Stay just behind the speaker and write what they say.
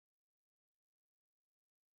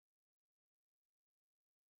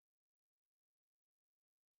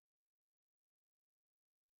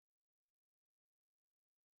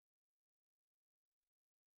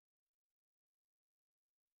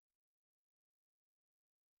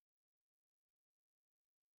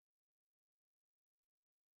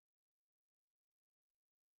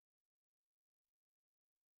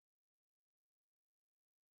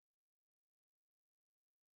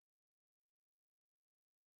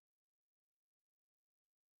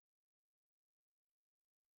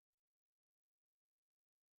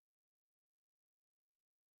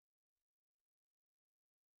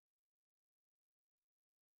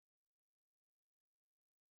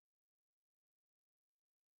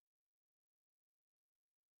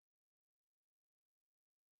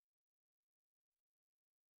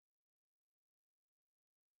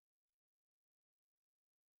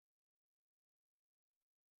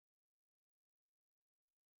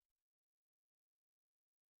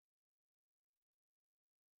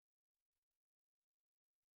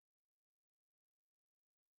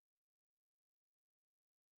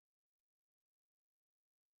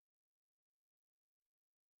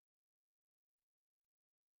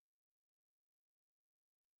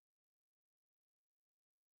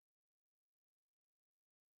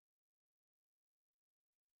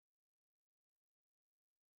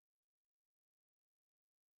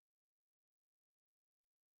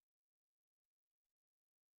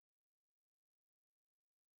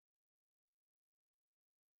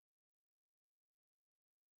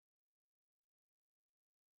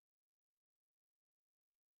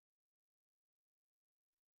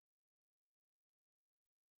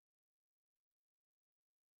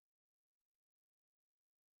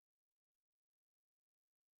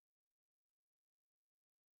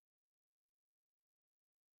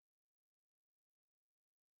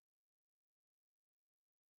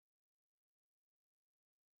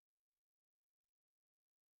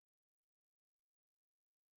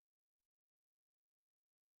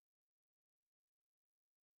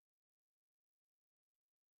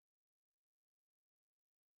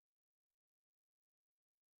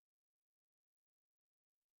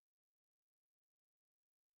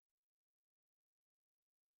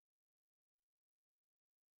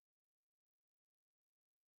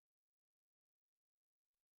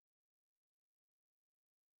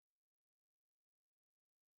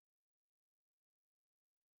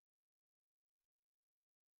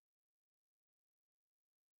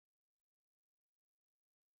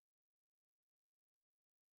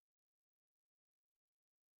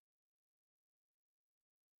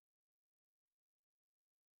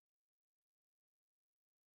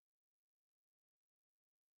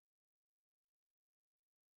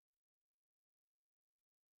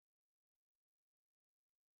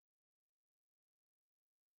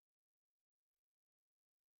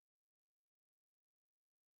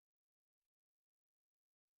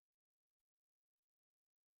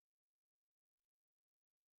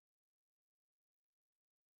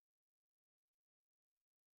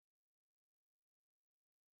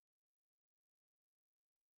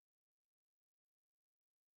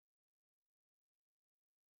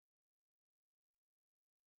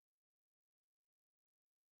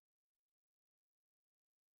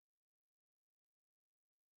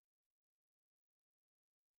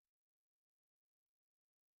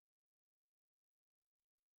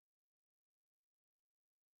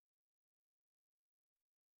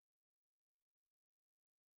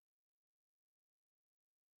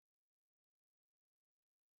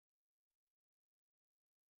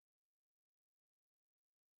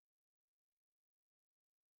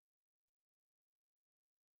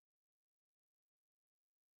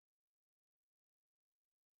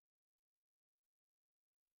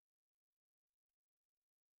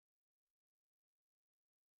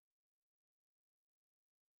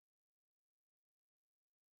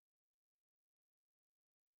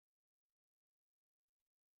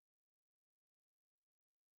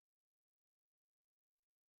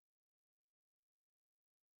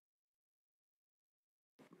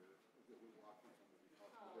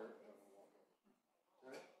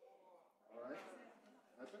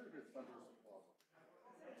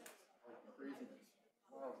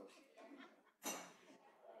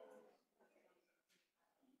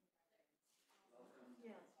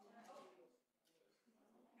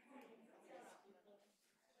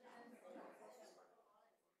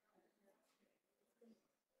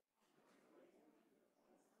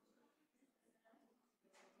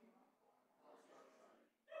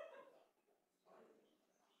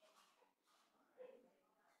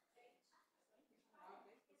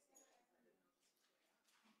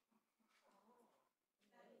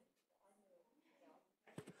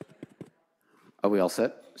Are we all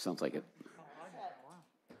set? Sounds like it.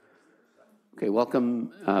 Okay,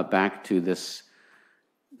 welcome back to this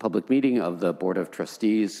public meeting of the Board of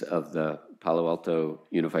Trustees of the Palo Alto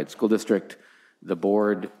Unified School District. The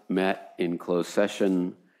board met in closed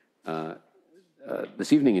session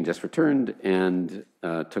this evening and just returned and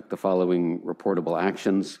took the following reportable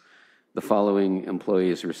actions. The following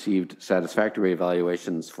employees received satisfactory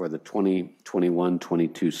evaluations for the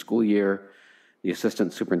 2021-22 school year: the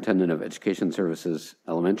Assistant Superintendent of Education Services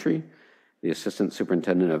Elementary, the Assistant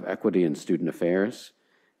Superintendent of Equity and Student Affairs,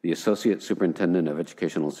 the Associate Superintendent of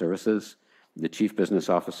Educational Services, the Chief Business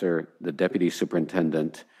Officer, the Deputy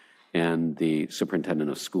Superintendent, and the Superintendent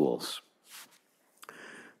of Schools.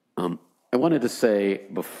 I wanted to say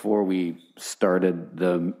before we started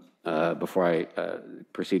before I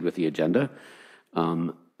proceed with the agenda,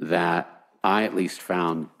 that I at least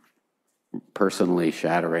found personally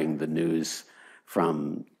shattering the news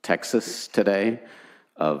from Texas today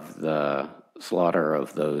of the slaughter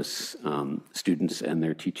of those students and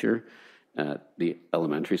their teacher at the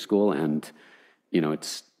elementary school. And, you know,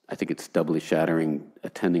 I think it's doubly shattering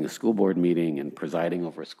attending a school board meeting and presiding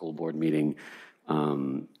over a school board meeting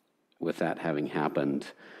with that having happened.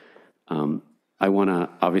 I want to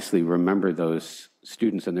obviously remember those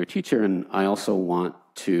students and their teacher, and I also want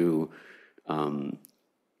to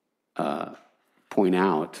point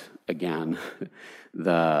out again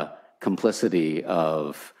the complicity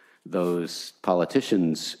of those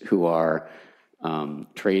politicians who are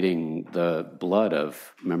trading the blood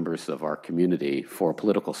of members of our community for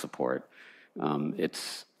political support.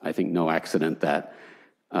 It's, I think, no accident that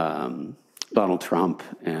Donald Trump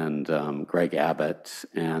and Greg Abbott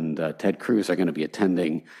and Ted Cruz are going to be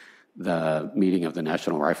attending the meeting of the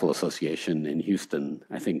National Rifle Association in Houston,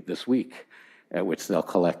 I think this week, at which they'll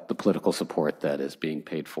collect the political support that is being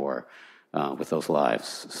paid for with those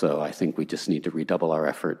lives. So I think we just need to redouble our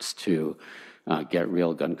efforts to get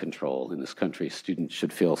real gun control in this country. Students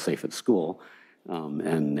should feel safe at school,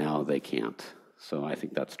 and now they can't. So I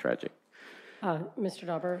think that's tragic. Mr.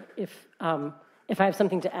 Dauber, if I have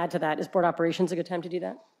something to add to that, is board operations a good time to do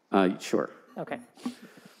that? Sure. Okay.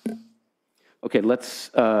 Okay,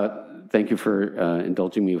 let's, thank you for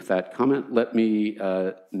indulging me with that comment. Let me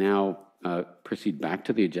now proceed back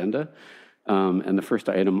to the agenda. And the first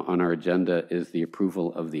item on our agenda is the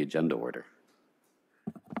approval of the agenda order.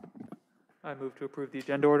 I move to approve the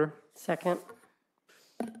agenda order. Second.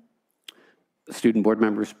 Student board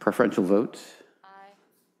members, preferential vote? Aye.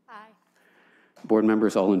 Aye. Board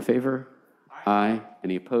members, all in favor? Aye.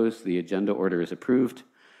 Any opposed? The agenda order is approved.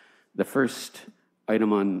 The first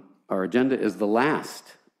item on our agenda is the last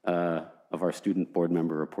of our student board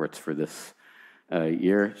member reports for this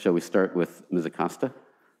year. Shall we start with Ms. Acosta?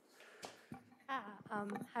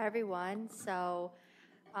 Hi, everyone. So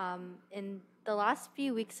in the last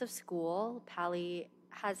few weeks of school, Pali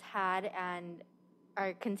has had and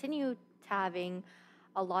are continue to having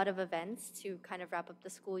a lot of events to kind of wrap up the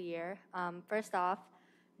school year. First off,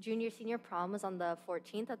 junior-senior prom was on the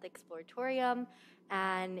 14th at the Exploratorium,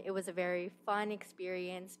 and it was a very fun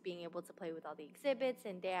experience being able to play with all the exhibits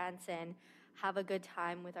and dance and have a good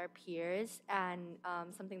time with our peers. And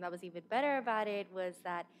something that was even better about it was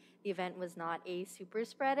that the event was not a super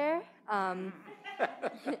spreader. I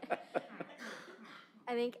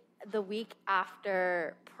think the week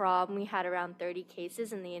after prom, we had around 30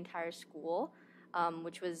 cases in the entire school,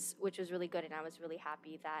 which was really good, and I was really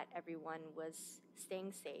happy that everyone was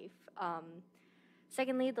staying safe.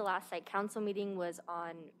 Secondly, the last site council meeting was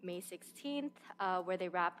on May 16th, where they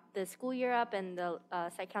wrapped the school year up and the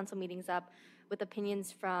site council meetings up with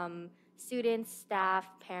opinions from students, staff,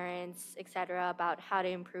 parents, etc., about how to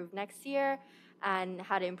improve next year and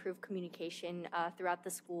how to improve communication throughout the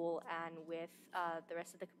school and with the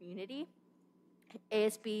rest of the community.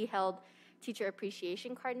 ASB held teacher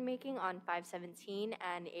appreciation card making on 5/17,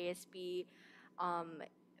 and ASB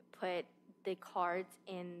put the cards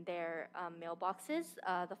in their mailboxes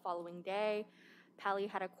the following day. Pali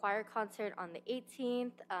had a choir concert on the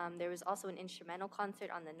 18th. There was also an instrumental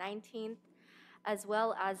concert on the 19th. as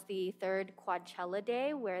well as the third Quadcella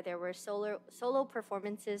Day, where there were solo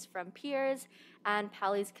performances from peers, and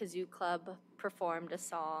Pally's Kazoo Club performed a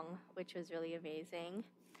song, which was really amazing.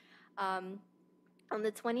 On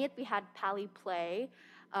the 20th, we had Pally Play,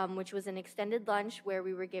 which was an extended lunch where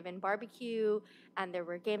we were given barbecue, and there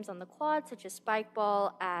were games on the quad, such as spike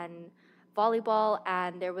ball and volleyball,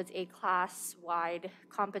 and there was a class-wide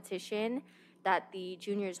competition that the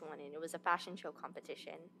juniors won in. It was a fashion show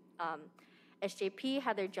competition. SJP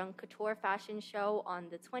had their Junk Couture fashion show on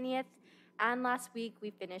the 20th, and last week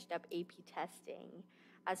we finished up AP testing.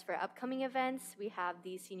 As for upcoming events, we have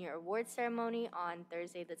the senior awards ceremony on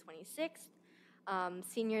Thursday the 26th,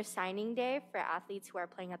 senior signing day for athletes who are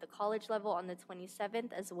playing at the college level on the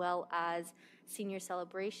 27th, as well as senior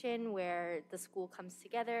celebration where the school comes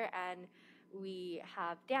together and we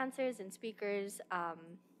have dancers and speakers.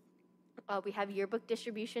 We have yearbook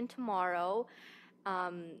distribution tomorrow.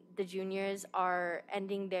 The juniors are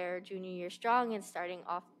ending their junior year strong and starting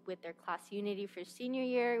off with their class unity for senior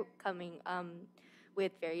year, coming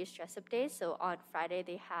with various dress-up days. So on Friday,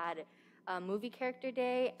 they had movie character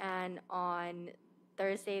day, and on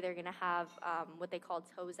Thursday, they're going to have what they call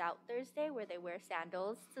Toes Out Thursday, where they wear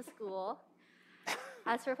sandals to school.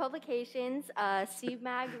 As for publications,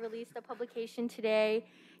 CMAG released a publication today.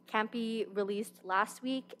 Campy released last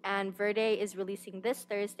week, and Verde is releasing this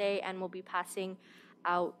Thursday and will be passing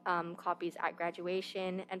out copies at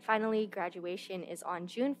graduation. And finally, graduation is on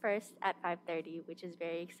June 1st at 5:30, which is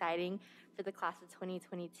very exciting for the class of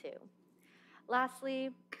 2022. Lastly,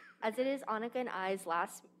 as it is Annika and I's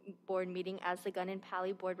last board meeting as the Gunn and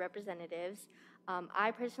Pally board representatives,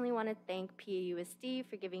 I personally want to thank PAUSD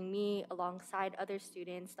for giving me, alongside other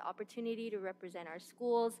students, the opportunity to represent our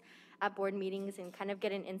schools at board meetings and kind of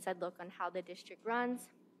get an inside look on how the district runs.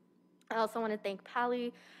 I also want to thank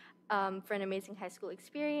Pally for an amazing high school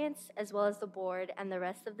experience, as well as the board and the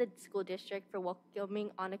rest of the school district for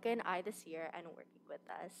welcoming Annika and I this year and working with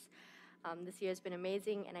us. This year has been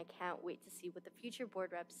amazing, and I can't wait to see what the future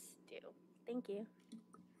board reps do. Thank you.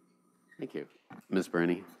 Thank you. Ms.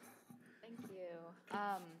 Burney. Thank you.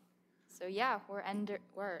 So yeah,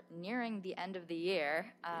 we're nearing the end of the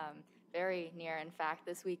year. Very near, in fact.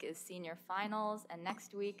 This week is senior finals, and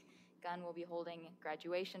next week, Gunn will be holding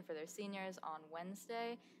graduation for their seniors on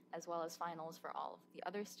Wednesday, as well as finals for all of the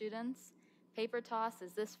other students. Paper toss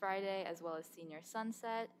is this Friday, as well as senior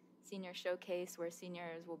sunset. Senior showcase, where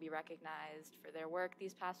seniors will be recognized for their work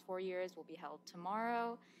these past 4 years, will be held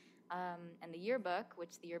tomorrow. And the yearbook,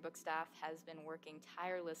 which the yearbook staff has been working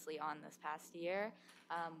tirelessly on this past year,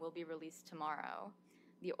 will be released tomorrow.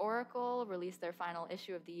 The Oracle released their final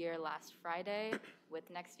issue of the year last Friday, with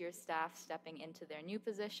next year's staff stepping into their new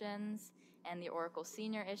positions. And the Oracle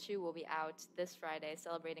senior issue will be out this Friday,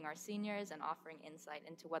 celebrating our seniors and offering insight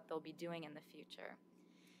into what they'll be doing in the future.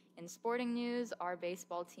 In sporting news, our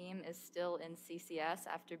baseball team is still in CCS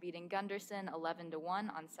after beating Gunderson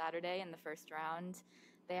 11-1 on Saturday in the first round.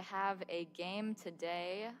 They have a game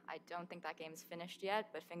today. I don't think that game's finished yet,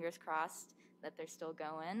 but fingers crossed that they're still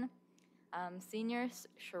going. Seniors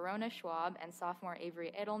Sharona Schwab and sophomore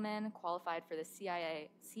Avery Edelman qualified for the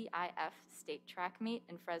CIF state track meet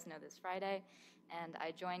in Fresno this Friday, and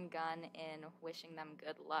I join Gunn in wishing them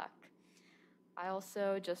good luck. I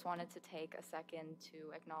also just wanted to take a second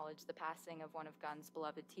to acknowledge the passing of one of Gunn's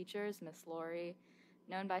beloved teachers, Miss Lori,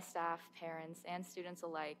 known by staff, parents, and students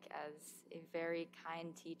alike as a very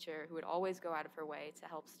kind teacher who would always go out of her way to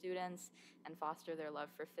help students and foster their love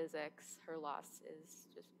for physics. Her loss is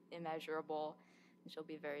just immeasurable, and she'll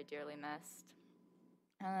be very dearly missed.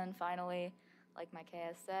 And then finally, like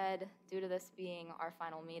Micaiah said, due to this being our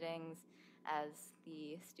final meetings as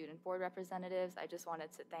the student board representatives, I just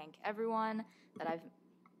wanted to thank everyone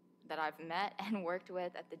that I've met and worked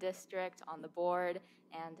with at the district, on the board,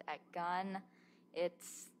 and at Gunn. It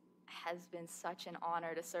has been such an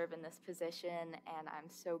honor to serve in this position, and I'm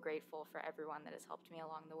so grateful for everyone that has helped me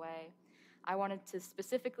along the way. I wanted to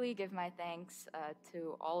specifically give my thanks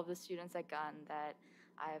to all of the students at Gunn that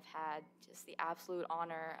I have had just the absolute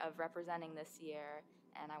honor of representing this year,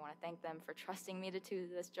 and I want to thank them for trusting me to do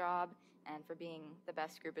this job and for being the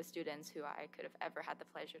best group of students who I could have ever had the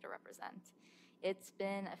pleasure to represent. It's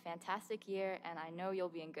been a fantastic year, and I know you'll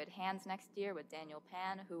be in good hands next year with Daniel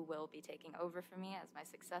Pan, who will be taking over for me as my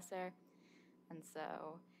successor. And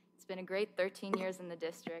so it's been a great 13 years in the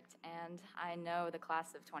district, and I know the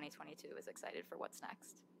class of 2022 is excited for what's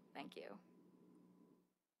next. Thank you.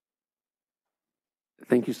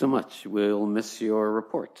 Thank you so much. We'll miss your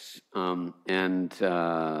reports.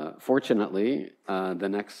 Fortunately, the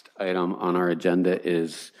next item on our agenda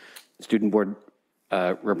is Student Board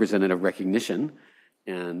Representative recognition.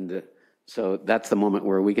 And So that's the moment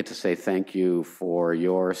where we get to say thank you for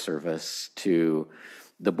your service to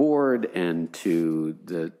the board and to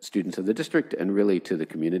the students of the district and really to the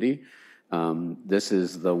community. This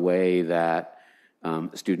is the way that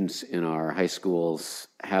students in our high schools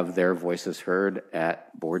have their voices heard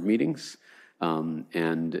at board meetings.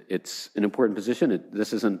 And it's an important position.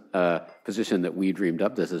 This isn't a position that we dreamed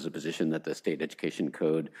up. This is a position that the state education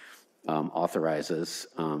code authorizes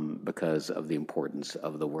because of the importance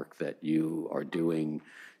of the work that you are doing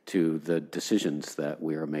to the decisions that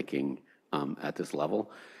we are making at this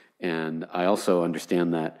level. And I also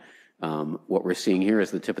understand that what we're seeing here is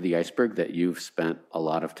the tip of the iceberg, that you've spent a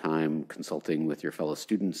lot of time consulting with your fellow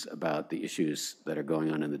students about the issues that are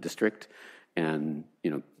going on in the district and,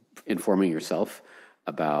 informing yourself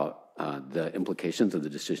about the implications of the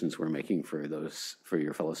decisions we're making for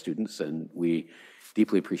your fellow students. And we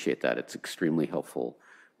deeply appreciate that. It's extremely helpful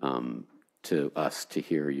to us to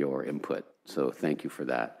hear your input. So thank you for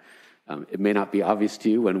that. It may not be obvious to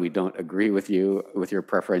you when we don't agree with you with your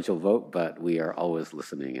preferential vote, but we are always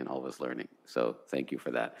listening and always learning. So thank you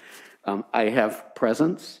for that. I have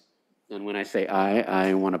presents, and when I say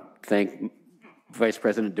I want to thank Vice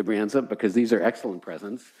President DeBrienza because these are excellent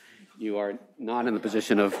presents. You are not in the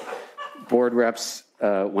position of board reps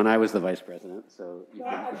when I was the vice president, so.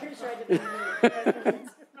 I'm pretty sure I did.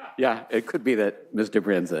 Yeah, it could be that Ms.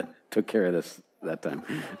 DeBrienza took care of this that time.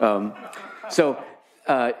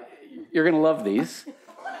 You're going to love these,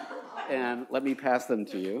 and let me pass them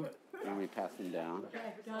to you. Let me pass them down.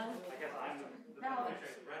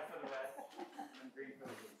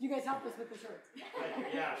 You guys helped us with the shirts.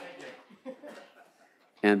 Yeah, thank you.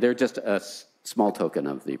 And they're just a small token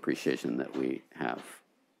of the appreciation that we have.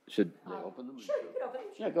 Should I open them? Sure, you can open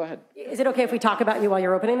them. Yeah, go ahead. Is it okay if we talk about you while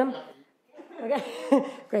you're opening them? Okay,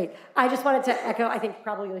 great. I just wanted to echo, I think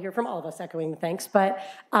probably you'll hear from all of us echoing the thanks, but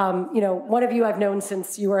one of you I've known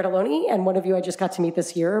since you were at Ohlone, and one of you I just got to meet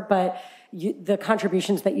this year, but the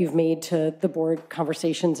contributions that you've made to the board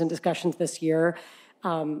conversations and discussions this year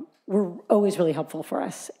were always really helpful for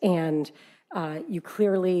us. And you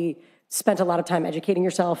clearly spent a lot of time educating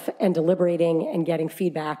yourself and deliberating and getting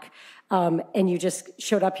feedback. And you just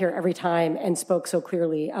showed up here every time and spoke so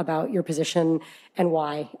clearly about your position and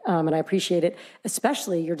why. And I appreciate it,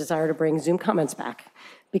 especially your desire to bring Zoom comments back,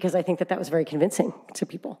 because I think that was very convincing to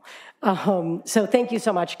people. So thank you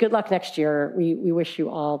so much. Good luck next year. We wish you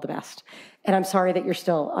all the best. And I'm sorry that you're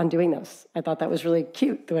still undoing those. I thought that was really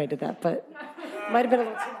cute the way I did that, but it might have been a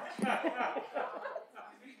little too much.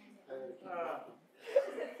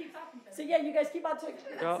 So yeah, you guys keep on talking.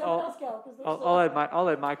 I'll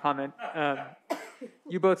add my comment.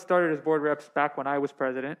 You both started as board reps back when I was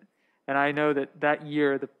president, and I know that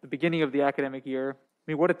year, the beginning of the academic year,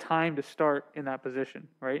 I mean, what a time to start in that position,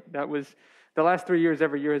 right? That was the last 3 years.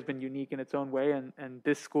 Every year has been unique in its own way, and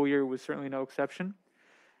this school year was certainly no exception.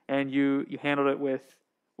 And you handled it with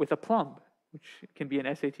aplomb, which can be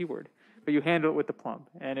an SAT word, but you handled it with aplomb,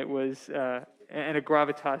 and it was and a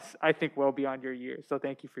gravitas, I think, well beyond your years. So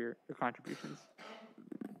thank you for your contributions.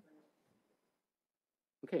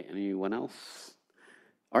 Okay, anyone else?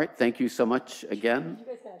 All right, thank you so much again. You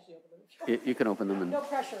guys can actually open them. You can open them. No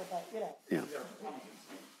pressure, but Yeah.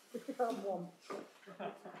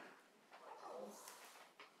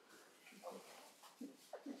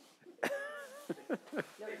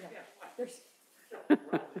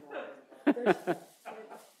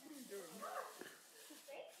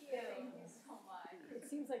 It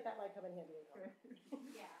seems like that might come in handy.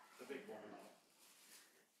 Yeah.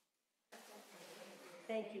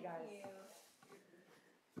 Thank you, guys.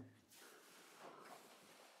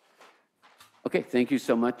 Okay, thank you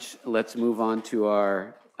so much. Let's move on to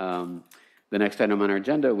our the next item on our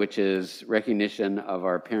agenda, which is recognition of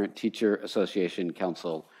our Parent-Teacher Association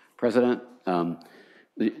Council President.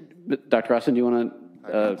 Dr. Austin, do you want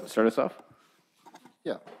to start us off?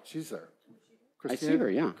 Yeah, she's there. I see her,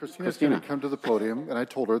 yeah. Christina's going to come to the podium, and I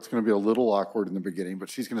told her it's going to be a little awkward in the beginning, but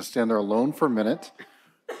she's going to stand there alone for a minute.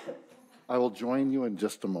 I will join you in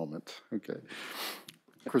just a moment. Okay.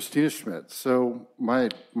 Christina Schmidt. So my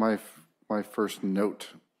first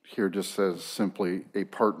note here just says simply a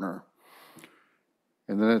partner.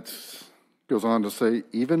 And then it goes on to say,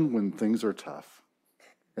 even when things are tough.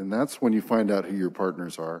 And that's when you find out who your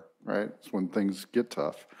partners are, right? It's when things get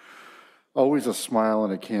tough. Always a smile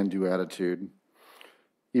and a can-do attitude.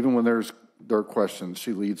 Even when there are questions,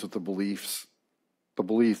 she leads with the belief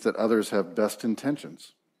that others have best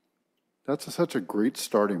intentions. That's such a great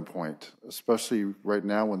starting point, especially right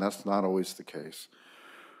now when that's not always the case.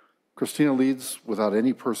 Christina leads without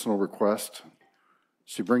any personal request.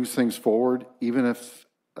 She brings things forward, even if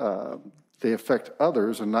they affect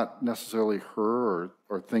others and not necessarily her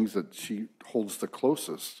or things that she holds the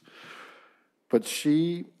closest. But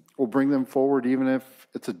she will bring them forward even if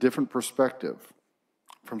it's a different perspective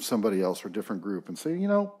from somebody else or a different group and say,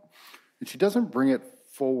 and she doesn't bring it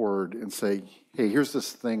forward and say, hey, here's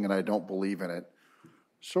this thing and I don't believe in it.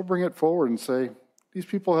 She'll bring it forward and say, these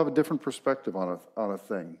people have a different perspective on a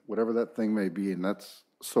thing, whatever that thing may be, and that's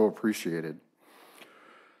so appreciated.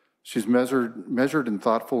 She's measured and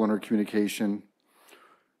thoughtful in her communication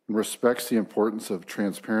and respects the importance of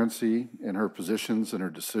transparency in her positions and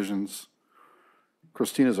her decisions.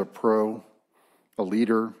 Christina's a pro, a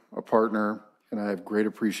leader, a partner, and I have great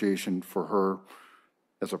appreciation for her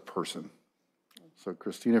as a person. So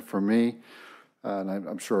Christina, for me, and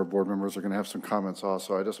I'm sure our board members are going to have some comments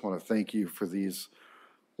also, I just want to thank you for these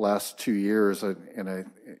last 2 years.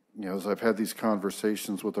 As I've had these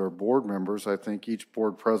conversations with our board members, I think each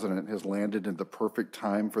board president has landed in the perfect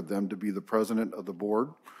time for them to be the president of the board.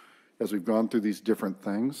 As we've gone through these different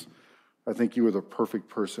things, I think you were the perfect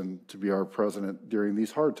person to be our president during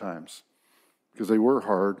these hard times, because they were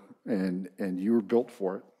hard and you were built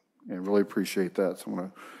for it, and really appreciate that. So I'm going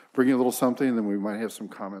to bring you a little something, and then we might have some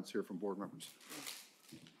comments here from board members.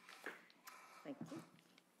 Thank you.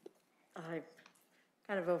 I'm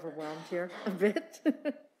kind of overwhelmed here a bit.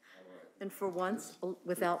 And for once,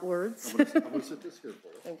 without words. I'm going to sit this here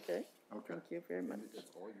for you. Okay. Okay. Thank you very much. It's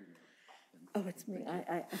all you need. Oh, it's me.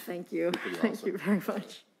 I thank you. Thank you very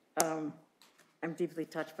much. I'm deeply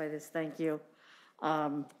touched by this. Thank you.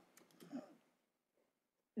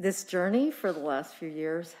 This journey for the last few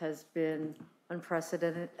years has been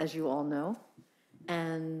unprecedented, as you all know,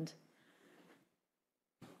 and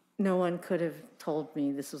no one could have told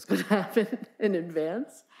me this was going to happen in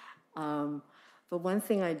advance. But one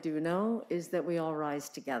thing I do know is that we all rise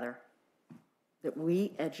together, that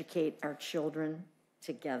we educate our children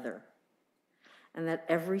together, and that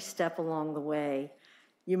every step along the way,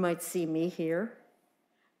 you might see me here,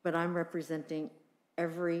 but I'm representing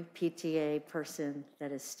every PTA person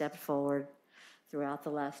that has stepped forward throughout the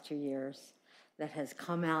last 2 years, that has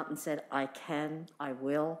come out and said, I can, I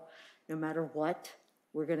will, no matter what.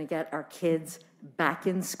 We're going to get our kids back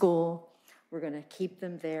in school. We're going to keep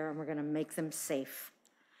them there, and we're going to make them safe.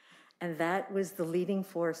 And that was the leading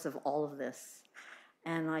force of all of this.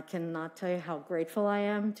 And I cannot tell you how grateful I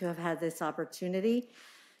am to have had this opportunity.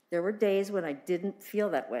 There were days when I didn't feel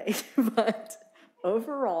that way, but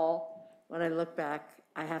overall, when I look back,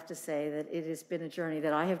 I have to say that it has been a journey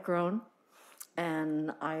that I have grown,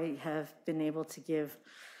 and I have been able to give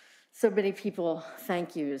so many people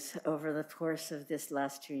thank yous over the course of this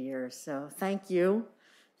last 2 years. So thank you.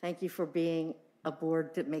 Thank you for being a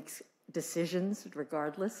board that makes decisions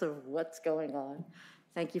regardless of what's going on.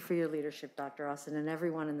 Thank you for your leadership, Dr. Austin, and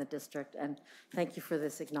everyone in the district. And thank you for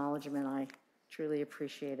this acknowledgement. I truly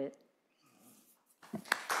appreciate it.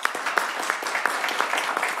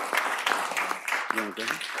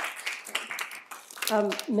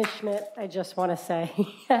 Ms. Schmidt, I just want to say,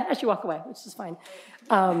 as you walk away, which is fine,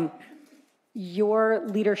 your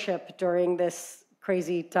leadership during this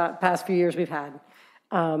crazy past few years we've had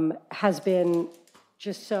has been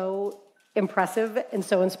just so impressive and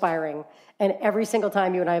so inspiring. And every single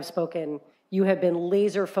time you and I have spoken, you have been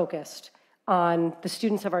laser focused on the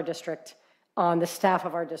students of our district, on the staff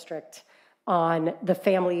of our district, on the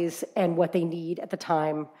families and what they need at the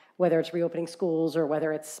time, whether it's reopening schools or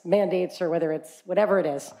whether it's mandates or whether it's whatever it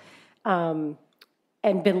is, and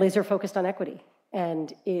been laser focused on equity.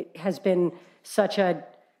 And it has been such a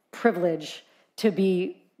privilege to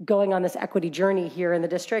be going on this equity journey here in the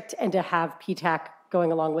district and to have PTAC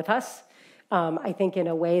going along with us. I think in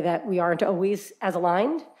a way that we aren't always as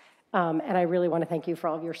aligned. And I really want to thank you for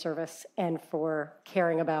all of your service and for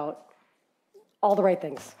caring about all the right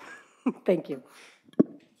things. Thank you.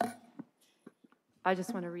 I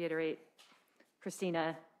just want to reiterate,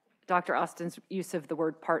 Christina, Dr. Austin's use of the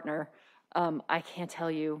word partner. I can't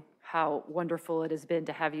tell you how wonderful it has been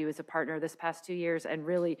to have you as a partner this past 2 years, and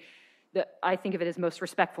really, I think of it as most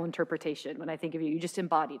respectful interpretation. When I think of you, you just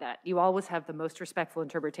embody that. You always have the most respectful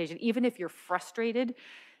interpretation. Even if you're frustrated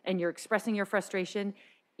and you're expressing your frustration,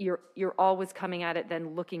 you're always coming at it,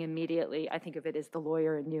 then looking immediately. I think of it as the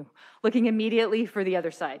lawyer in you, looking immediately for the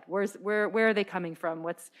other side. Where are they coming from?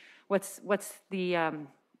 What's the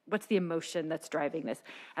emotion that's driving this?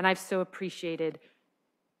 And I've so appreciated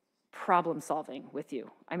problem solving with you.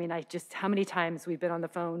 I mean, how many times we've been on the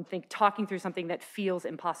phone, talking through something that feels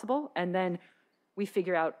impossible, and then we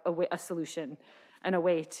figure out a solution and a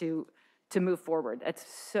way to move forward.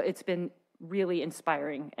 It's been really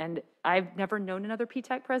inspiring, and I've never known another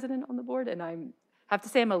PTAC president on the board, and I'm have to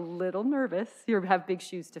say I'm a little nervous. You have big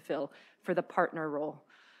shoes to fill for the partner role.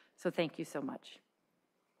 So thank you so much.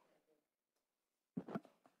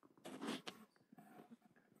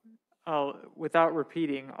 Without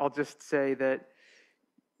repeating, I'll just say that,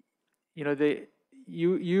 you know,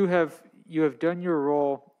 you have done your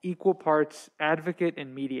role equal parts advocate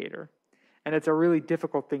and mediator, and it's a really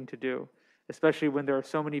difficult thing to do, especially when there are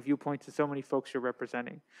so many viewpoints and so many folks you're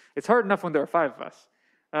representing. It's hard enough when there are 5 of us,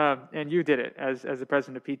 and you did it as the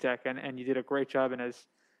president of PTAC, and you did a great job. And as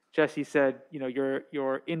Jesse said, you know,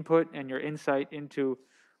 your input and your insight into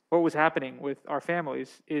what was happening with our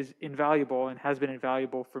families is invaluable and has been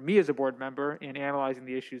invaluable for me as a board member in analyzing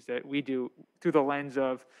the issues that we do through the lens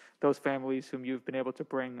of those families whom you've been able to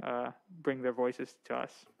bring their voices to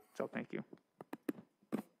us. So thank you.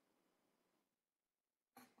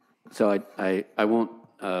 So I won't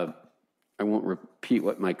repeat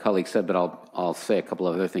what my colleague said, but I'll say a couple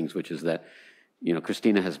of other things, which is that, you know,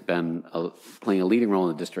 Christina has been playing a leading role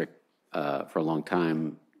in the district for a long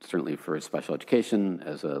time, certainly for special education,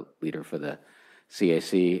 as a leader for the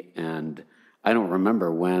CAC. And I don't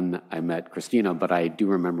remember when I met Christina, but I do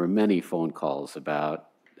remember many phone calls about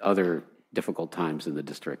other difficult times in the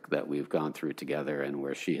district that we've gone through together, and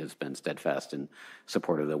where she has been steadfast in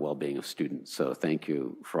support of the well-being of students. So thank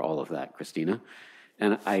you for all of that, Christina.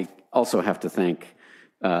 And I also have to thank,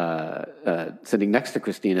 sitting next to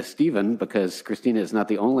Christina, Stephen, because Christina is not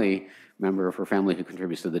the only member of her family who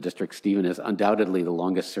contributes to the district. Stephen is undoubtedly the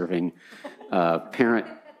longest serving parent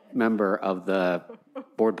member of the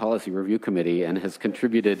Board Policy Review Committee, and has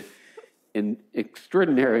contributed in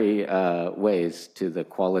extraordinary ways to the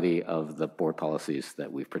quality of the board policies that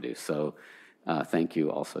we've produced. So thank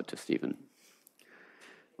you also to Stephen.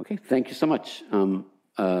 Okay, thank you so much.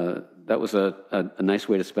 That was a nice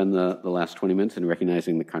way to spend the last 20 minutes in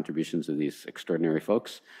recognizing the contributions of these extraordinary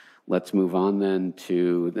folks. Let's move on then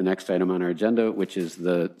to the next item on our agenda, which is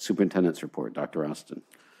the superintendent's report. Dr. Austin.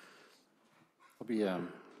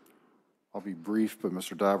 I'll be brief, but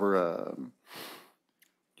Mr. Dauber,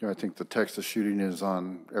 you know, I think the Texas shooting is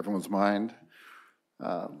on everyone's mind.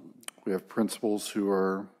 We have principals who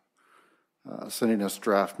are sending us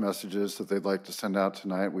draft messages that they'd like to send out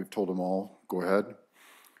tonight. We've told them all, go ahead.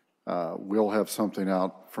 We'll have something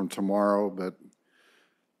out from tomorrow, but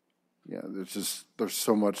yeah, there's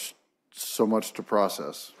so much to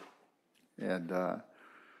process. And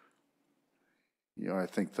you know, I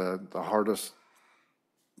think the hardest,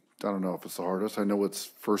 I don't know if it's the hardest, I know what's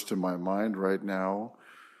first in my mind right now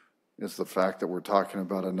is the fact that we're talking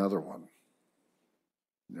about another one.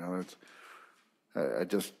 You know, it's, I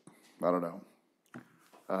don't know.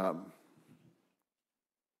 I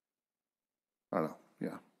don't know,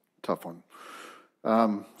 yeah, tough one.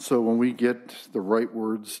 So when we get the right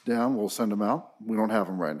words down, we'll send them out. We don't have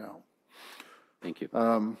them right now. Thank you.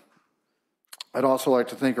 I'd also like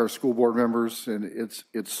to thank our school board members, and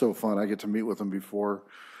it's so fun. I get to meet with them before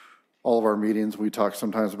all of our meetings. We talk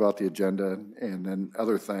sometimes about the agenda and then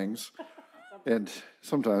other things. And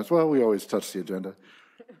sometimes, well, we always touch the agenda.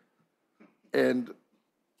 And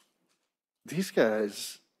these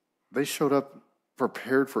guys, they showed up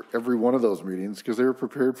prepared for every one of those meetings because they were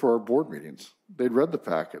prepared for our board meetings. They'd read the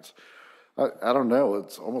packets. I don't know,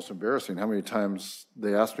 it's almost embarrassing how many times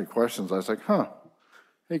they asked me questions. I was like,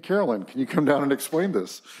 hey, Carolyn, can you come down and explain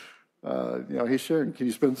this? You know, hey, Sharon, can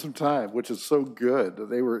you spend some time? Which is so good.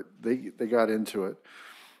 They got into it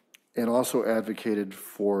and also advocated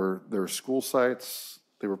for their school sites.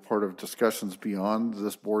 They were part of discussions beyond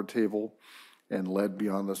this board table and led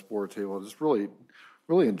beyond this board table. I just really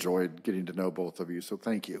enjoyed getting to know both of you. So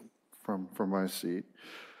thank you from my seat.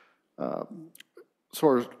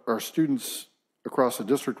 So our students across the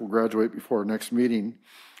district will graduate before our next meeting.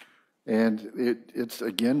 And it's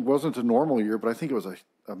again, wasn't a normal year, but I think it was a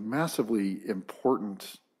massively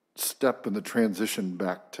important step in the transition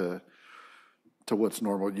back to what's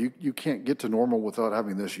normal. You can't get to normal without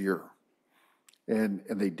having this year. And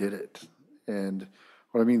they did it. And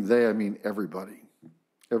when I mean they, I mean everybody.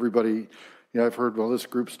 Everybody, you know, I've heard, well, this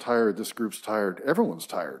group's tired, this group's tired. Everyone's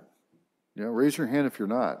tired. You know, raise your hand if you're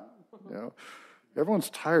not. You know, everyone's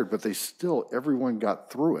tired, but everyone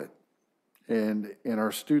got through it. And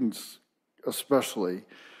our students, especially,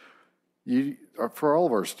 for all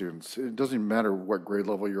of our students, it doesn't matter what grade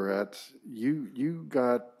level you're at, you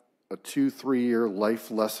got a 2-3 year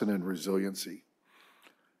life lesson in resiliency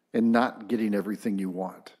and not getting everything you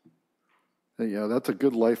want. You know, that's a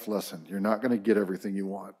good life lesson. You're not going to get everything you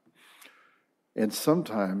want. And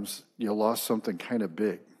sometimes you lost something kind of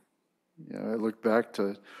big. You know, I look back to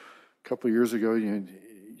a couple of years ago, you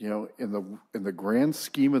you know, in the grand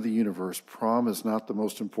scheme of the universe, prom is not the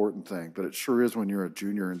most important thing, but it sure is when you're a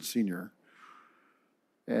junior and senior.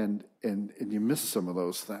 And you miss some of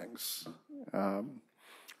those things.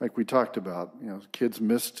 Like we talked about, you know, kids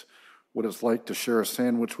missed what it's like to share a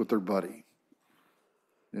sandwich with their buddy.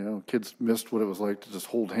 You know, kids missed what it was like to just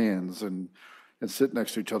hold hands and sit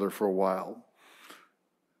next to each other for a while.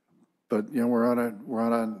 But, you know, we're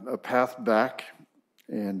on a path back,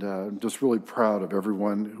 and I'm just really proud of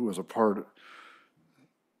everyone who was a part,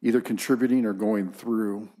 either contributing or going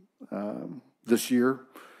through this year.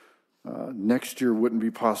 Next year wouldn't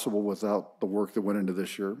be possible without the work that went into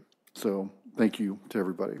this year. So thank you to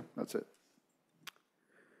everybody. That's it.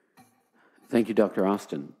 Thank you, Dr.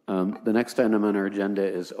 Austin. The next item on our agenda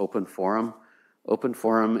is open forum. Open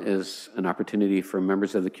forum is an opportunity for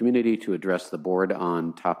members of the community to address the board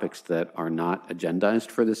on topics that are not agendized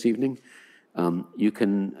for this evening. You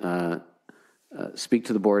can speak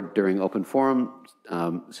to the board during open forum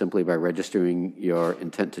simply by registering your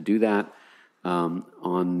intent to do that.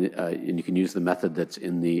 And you can use the method that's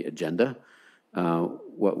in the agenda.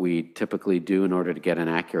 What we typically do in order to get an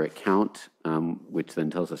accurate count, which then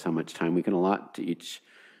tells us how much time we can allot to each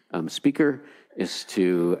speaker, is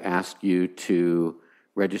to ask you to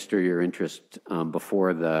register your interest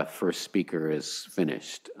before the first speaker is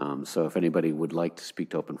finished. So if anybody would like to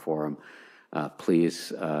speak to open forum,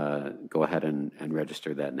 please go ahead and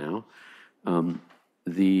register that now.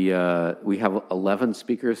 We have 11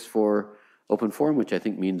 speakers for open forum, which I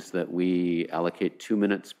think means that we allocate 2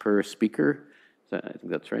 minutes per speaker. I think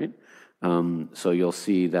that's right. So you'll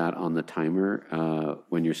see that on the timer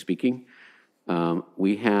when you're speaking.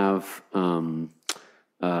 We have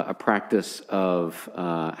a practice of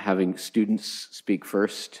having students speak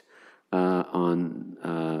first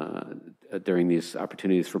during these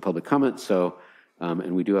opportunities for public comment. So,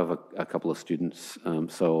 and we do have a couple of students,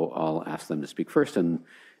 so I'll ask them to speak first, and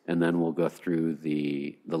then we'll go through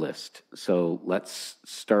the list. So let's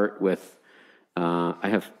start with, I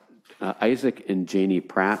have Isaac and Janie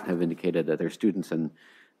Pratt have indicated that they're students, and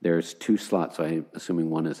there's 2 slots, so I'm assuming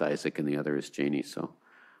one is Isaac and the other is Janie, so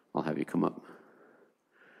I'll have you come up.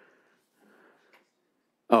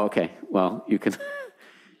 Oh, okay, well, you can,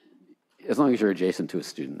 as long as you're adjacent to a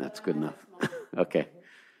student, that's good enough. Okay. Do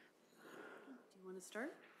you want to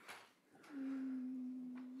start?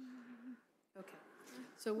 Okay,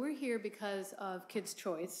 so we're here because of Kids'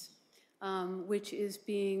 Choice, which is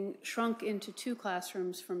being shrunk into 2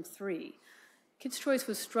 classrooms from 3. Kids' Choice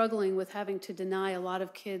was struggling with having to deny a lot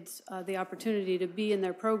of kids the opportunity to be in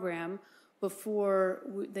their program before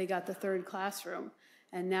they got the 3rd classroom.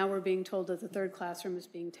 And now we're being told that the 3rd classroom is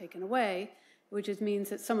being taken away, which means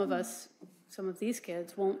that some of these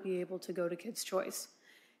kids won't be able to go to Kids' Choice.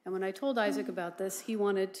 And when I told Isaac about this, he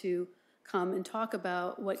wanted to come and talk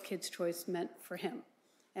about what Kids' Choice meant for him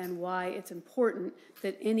and why it's important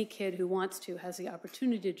that any kid who wants to has the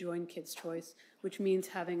opportunity to join Kids' Choice, which means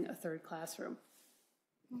having a 3rd classroom.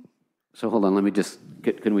 So hold on, let me just,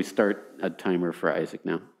 can we start a timer for Isaac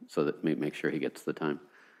now so that make sure he gets the time?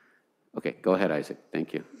 Okay, go ahead, Isaac,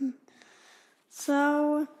 thank you.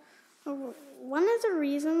 So, one of the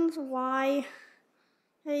reasons why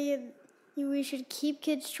we should keep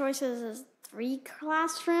Kids' Choices as 3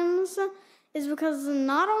 classrooms is because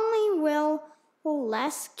not only will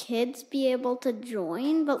less kids be able to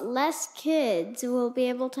join, but less kids will be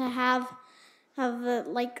able to have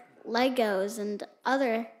like Legos and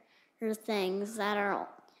other things that are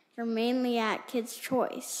mainly at Kids'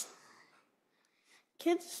 Choice.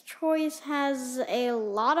 Kids' Choice has a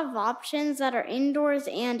lot of options that are indoors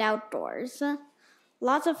and outdoors.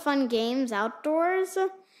 Lots of fun games outdoors,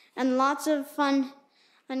 and lots of fun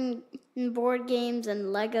board games and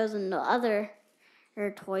Legos and other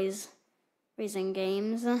toys and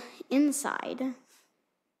games inside.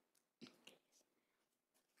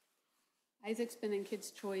 Isaac's been in Kids'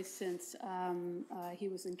 Choice since he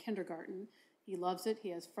was in kindergarten. He loves it. He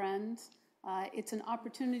has friends. It's an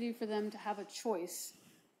opportunity for them to have a choice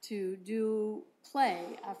to do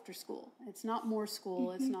play after school. It's not more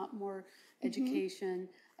school. It's not more education.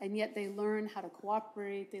 And yet they learn how to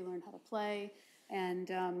cooperate. They learn how to play. And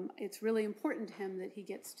it's really important to him that he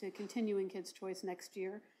gets to continue in Kids' Choice next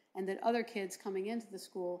year and that other kids coming into the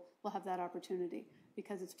school will have that opportunity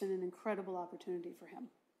because it's been an incredible opportunity for him.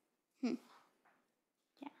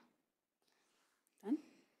 Yeah. Done?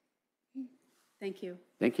 Thank you.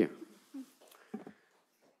 Thank you.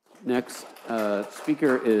 Next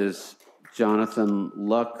speaker is Jonathan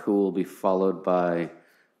Luck, who will be followed by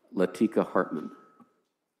Latika Hartman.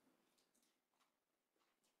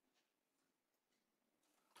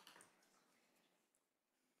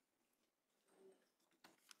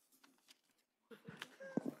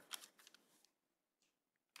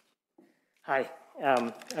 Hi,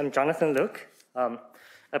 I'm Jonathan Luke,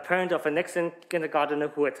 a parent of a Nixon kindergartner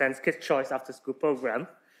who attends Kids' Choice After School program.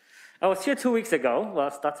 I was here 2 weeks ago,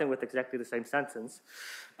 well, starting with exactly the same sentence,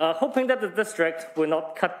 hoping that the district will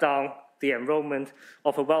not cut down the enrollment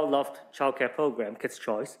of a well-loved childcare program, Kids'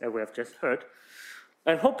 Choice, as we have just heard,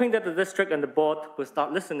 and hoping that the district and the board will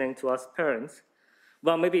start listening to us parents.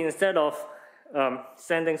 Well, maybe instead of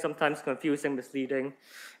sending sometimes confusing, misleading,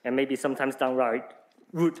 and maybe sometimes downright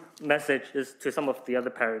rude messages to some of the other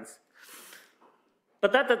parents.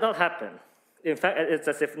 But that did not happen. In fact, it's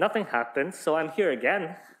as if nothing happened, so I'm here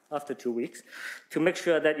again after 2 weeks to make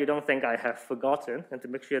sure that you don't think I have forgotten and to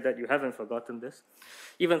make sure that you haven't forgotten this,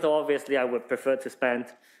 even though obviously I would prefer to spend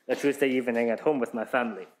a Tuesday evening at home with my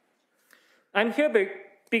family. I'm here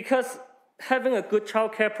because having a good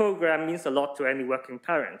childcare program means a lot to any working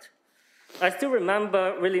parent. I still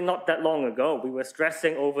remember really not that long ago, we were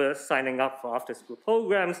stressing over signing up for after-school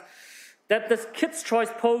programs, that this Kids' Choice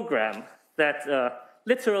program that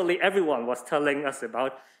literally everyone was telling us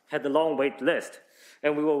about had a long wait list.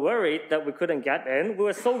 And we were worried that we couldn't get in. We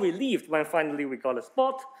were so relieved when finally we got a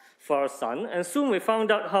spot for our son, and soon we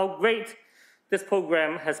found out how great this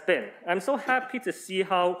program has been. I'm so happy to see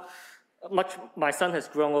how much my son has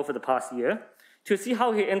grown over the past year, to see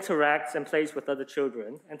how he interacts and plays with other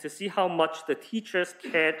children, and to see how much the teachers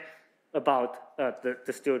cared about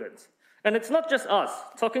the students. And it's not just us.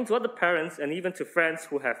 Talking to other parents and even to friends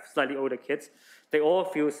who have slightly older kids, they all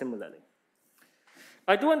feel similarly.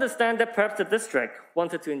 I do understand that perhaps the district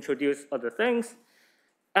wanted to introduce other things,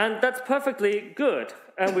 and that's perfectly good.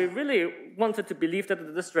 And we really wanted to believe that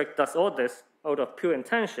the district does all this out of pure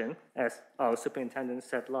intention, as our superintendent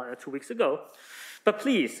said 2 weeks ago. But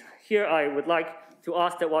please, here I would like to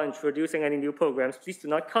ask that while introducing any new programs, please do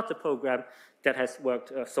not cut a program that has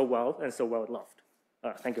worked so well and so well loved.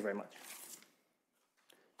 Thank you very much.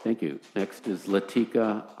 Thank you. Next is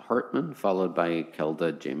Latika Hartman, followed by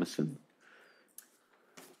Kelda Jameson.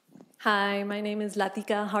 Hi, my name is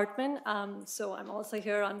Latika Hartman. So I'm also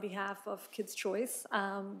here on behalf of Kids' Choice.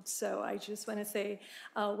 So I just want to say,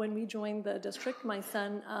 when we joined the district, my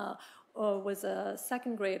son was a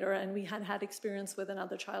second grader, and we had experience with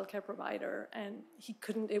another childcare provider, and he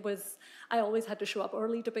couldn't, I always had to show up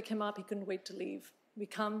early to pick him up. He couldn't wait to leave. We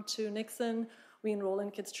come to Nixon, we enroll in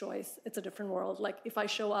Kids' Choice. It's a different world. Like, if I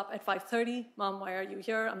show up at 5:30, Mom, why are you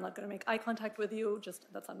here? I'm not going to make eye contact with you.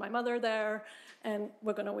 That's not my mother there. And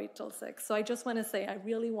we're going to wait till 6. So I just want to say I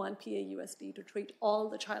really want PAUSD to treat all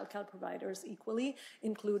the childcare providers equally,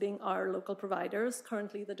 including our local providers.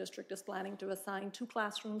 Currently, the district is planning to assign 2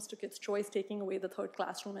 classrooms to Kids' Choice, taking away the 3rd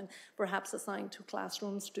classroom, and perhaps assign 2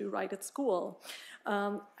 classrooms to Right at School.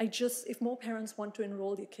 If more parents want to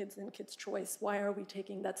enroll their kids in Kids' Choice, why are we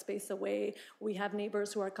taking that space away? We have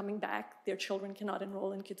neighbors who are coming back. Their children cannot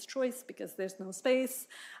enroll in Kids' Choice because there's no space.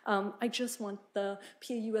 I just want the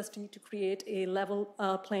PAUSD to create a level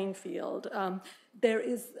playing field.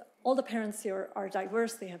 All the parents here are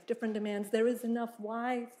diverse. They have different demands. There is enough.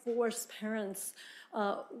 Why force parents?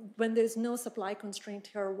 When there's no supply constraint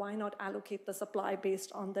here, why not allocate the supply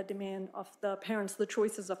based on the demand of the parents, the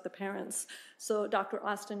choices of the parents? So Dr.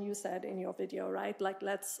 Austin, you said in your video, right, like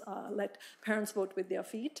let's let parents vote with their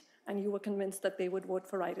feet, and you were convinced that they would vote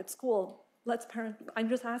for Right at School. I'm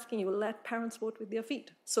just asking you, let parents vote with their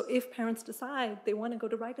feet. So if parents decide they want to go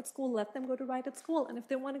to Right at School, let them go to Right at School. And if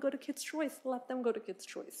they want to go to Kids' Choice, let them go to Kids'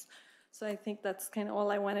 Choice. So I think that's kind of all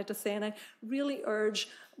I wanted to say. And I really urge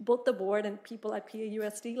both the board and people at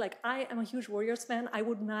PAUSD, like, I am a huge Warriors fan. I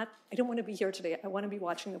don't want to be here today. I want to be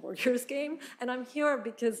watching the Warriors game. And I'm here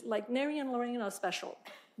because, like, Neri and Lorraine are special.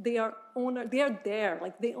 They are there,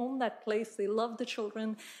 like, they own that place. They love the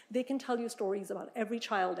children. They can tell you stories about every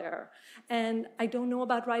child there. And I don't know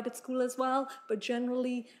about Right at School as well, but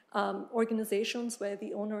generally organizations where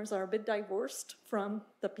the owners are a bit divorced from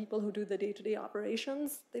the people who do the day-to-day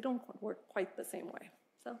operations, they don't work quite the same way.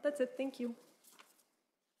 So that's it. Thank you.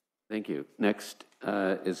 Thank you. Next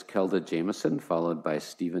is Kelda Jameson, followed by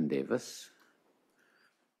Stephen Davis.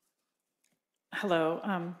 Hello.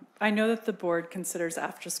 I know that the board considers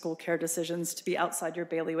after-school care decisions to be outside your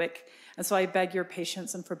bailiwick, and so I beg your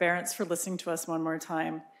patience and forbearance for listening to us one more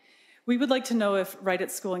time. We would like to know if Right at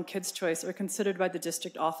School and Kids' Choice are considered by the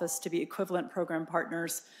district office to be equivalent program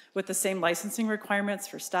partners with the same licensing requirements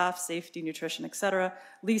for staff, safety, nutrition, et cetera,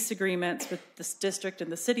 lease agreements with this district and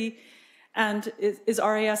the city. And is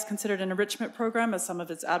RAS considered an enrichment program, as some of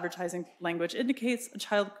its advertising language indicates, a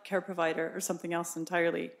child care provider, or something else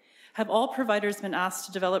entirely? Have all providers been asked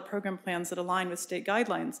to develop program plans that align with state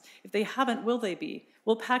guidelines? If they haven't, will they be?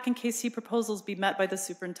 Will PAC and KC proposals be met by the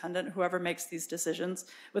superintendent, whoever makes these decisions,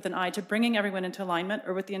 with an eye to bringing everyone into alignment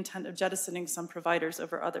or with the intent of jettisoning some providers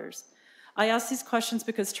over others? I ask these questions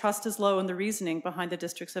because trust is low in the reasoning behind the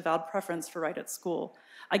district's avowed preference for Right at School.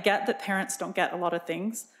 I get that parents don't get a lot of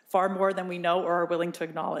things, far more than we know or are willing to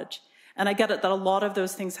acknowledge. And I get it that a lot of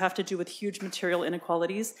those things have to do with huge material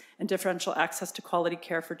inequalities and differential access to quality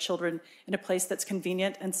care for children in a place that's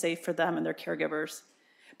convenient and safe for them and their caregivers.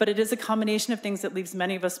 But it is a combination of things that leaves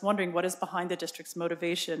many of us wondering what is behind the district's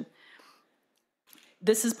motivation.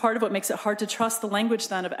 This is part of what makes it hard to trust the language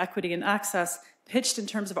then of equity and access pitched in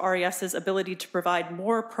terms of RES's ability to provide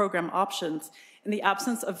more program options in the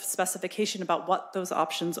absence of specification about what those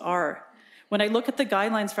options are. When I look at the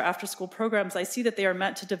guidelines for after-school programs, I see that they are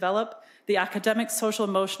meant to develop the academic, social,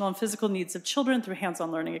 emotional, and physical needs of children through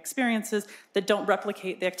hands-on learning experiences that don't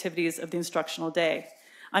replicate the activities of the instructional day.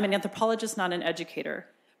 I'm an anthropologist, not an educator,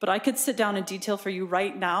 but I could sit down and detail for you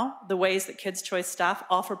right now the ways that Kids' Choice staff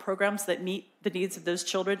offer programs that meet the needs of those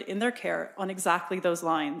children in their care on exactly those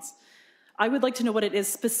lines. I would like to know what it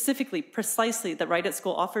is specifically, precisely, that Right at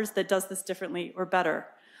School offers that does this differently or better.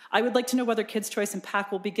 I would like to know whether Kids' Choice and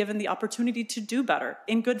PAC will be given the opportunity to do better,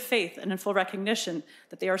 in good faith and in full recognition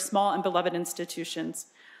that they are small and beloved institutions.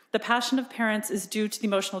 The passion of parents is due to the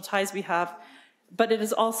emotional ties we have, but it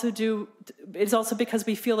is also because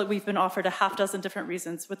we feel that we've been offered a half dozen different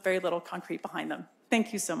reasons with very little concrete behind them.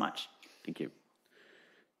 Thank you so much. Thank you.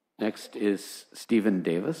 Next is Stephen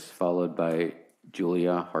Davis, followed by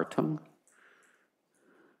Julia Hartung.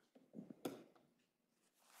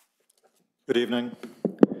 Good evening.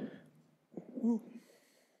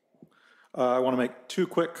 I want to make two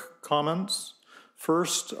quick comments.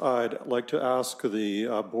 First, I'd like to ask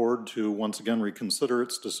the board to once again reconsider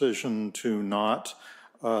its decision to not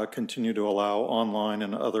continue to allow online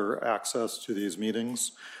and other access to these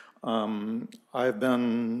meetings. I've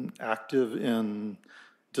been active in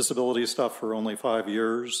disability stuff for only 5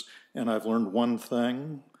 years, and I've learned one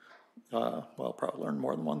thing. Well, probably learned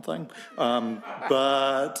more than one thing,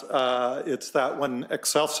 but it's that when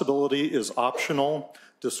accessibility is optional,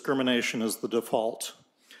 discrimination is the default.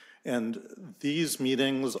 And these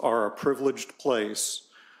meetings are a privileged place.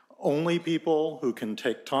 Only people who can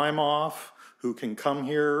take time off, who can come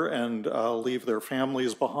here and leave their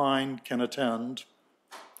families behind can attend.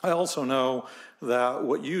 I also know that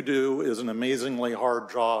what you do is an amazingly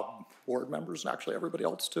hard job, board members, and actually everybody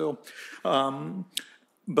else too.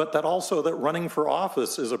 But that also that running for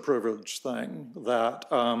office is a privileged thing, that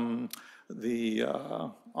the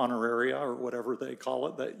honoraria or whatever they call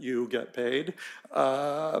it that you get paid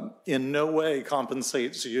in no way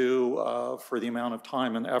compensates you for the amount of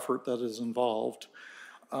time and effort that is involved.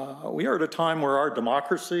 We are at a time where our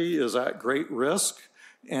democracy is at great risk,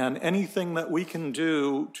 and anything that we can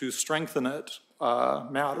do to strengthen it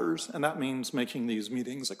matters, and that means making these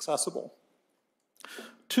meetings accessible.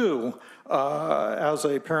 Two, as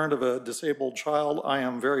a parent of a disabled child, I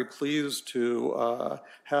am very pleased to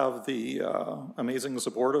have the amazing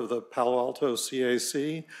support of the Palo Alto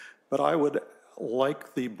CAC, but I would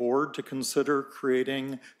like the board to consider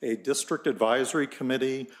creating a district advisory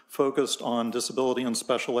committee focused on disability and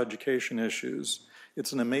special education issues.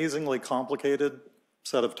 It's an amazingly complicated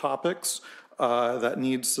set of topics that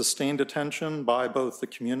needs sustained attention by both the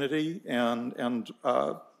community and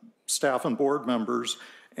staff and board members,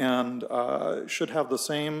 and should have the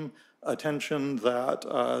same attention that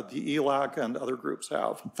the ELAC and other groups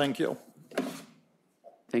have. Thank you.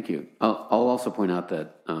 Thank you. I'll also point out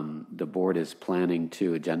that the board is planning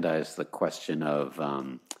to agendize the question of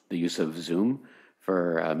the use of Zoom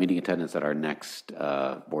for meeting attendance at our next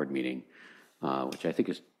board meeting, which I think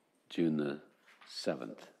is June the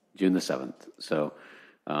 7th. So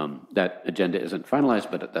that agenda isn't finalized,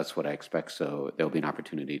 but that's what I expect. So there'll be an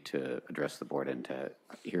opportunity to address the board and to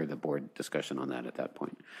hear the board discussion on that at that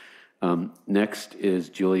point. Next is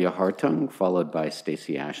Julia Hartung, followed by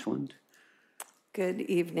Stacy Ashland. Good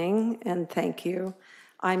evening, and thank you.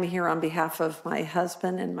 I'm here on behalf of my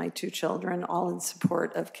husband and my 2 children, all in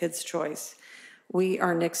support of Kids' Choice. We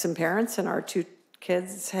are Nixon parents, and our 2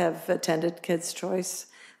 kids have attended Kids' Choice.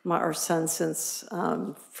 Our son since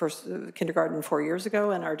first kindergarten 4 years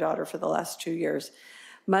ago, and our daughter for the last 2 years.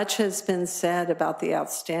 Much has been said about the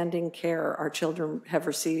outstanding care our children have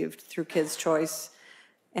received through Kids' Choice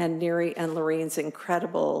and Neri and Lorene's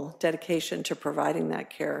incredible dedication to providing that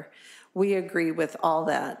care. We agree with all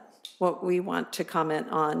that. What we want to comment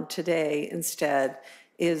on today instead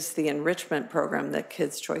is the enrichment program that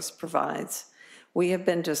Kids' Choice provides. We have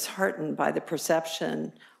been disheartened by the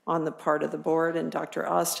perception on the part of the board and Dr.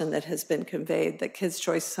 Austin that has been conveyed that Kids'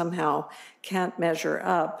 Choice somehow can't measure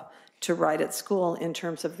up to Right at School in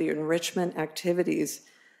terms of the enrichment activities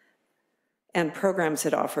and programs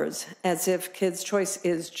it offers, as if Kids' Choice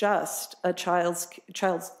is just a child's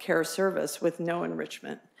care service with no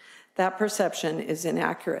enrichment. That perception is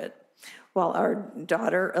inaccurate. While our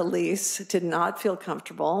daughter, Elise, did not feel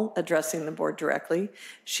comfortable addressing the board directly,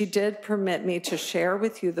 she did permit me to share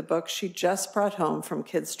with you the book she just brought home from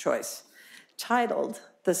Kids' Choice, titled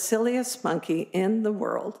The Silliest Monkey in the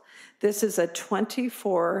World. This is a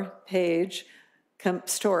 24-page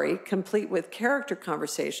story, complete with character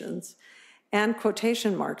conversations and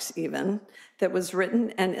quotation marks even, that was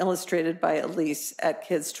written and illustrated by Elise at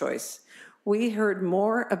Kids' Choice. We heard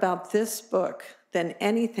more about this book than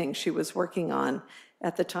anything she was working on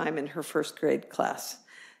at the time in her first grade class,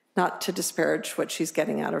 not to disparage what she's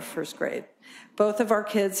getting out of first grade. Both of our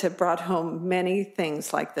kids have brought home many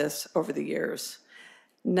things like this over the years.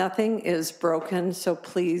 Nothing is broken, so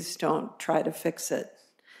please don't try to fix it.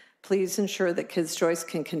 Please ensure that Kids' Choice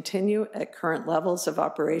can continue at current levels of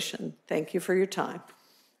operation. Thank you for your time.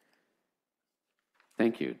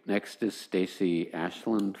 Thank you. Next is Stacy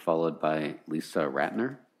Ashland, followed by Lisa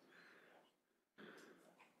Ratner.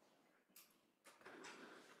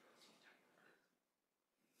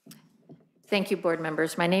 Thank you, board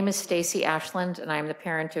members. My name is Stacy Ashland, and I'm the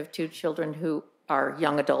parent of 2 children who are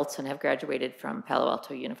young adults and have graduated from Palo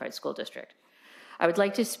Alto Unified School District. I would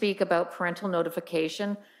like to speak about parental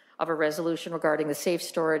notification of a resolution regarding the safe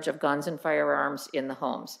storage of guns and firearms in the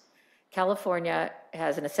homes. California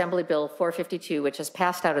has an Assembly Bill 452, which has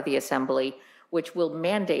passed out of the Assembly, which will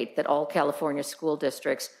mandate that all California school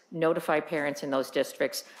districts notify parents in those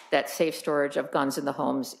districts that safe storage of guns in the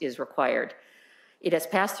homes is required. It has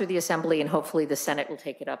passed through the Assembly, and hopefully the Senate will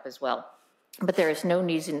take it up as well. But there is no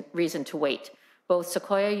reason to wait. Both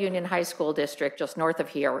Sequoia Union High School District, just north of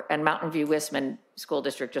here, and Mountain View Wisman School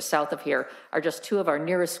District, just south of here, are just 2 of our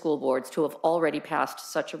nearest school boards to have already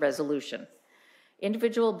passed such a resolution.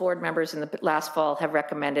 Individual board members in the last fall have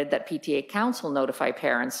recommended that PTA Council notify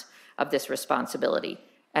parents of this responsibility.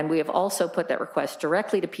 And we have also put that request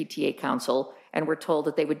directly to PTA Council, and we're told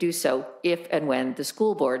that they would do so if and when the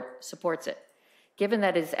school board supports it. Given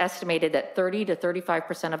that it is estimated that 30 to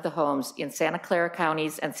 35% of the homes in Santa Clara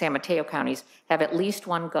counties and San Mateo counties have at least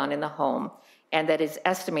 1 gun in the home, and that it is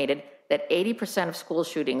estimated that 80% of school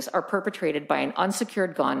shootings are perpetrated by an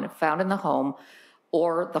unsecured gun found in the home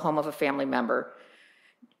or the home of a family member.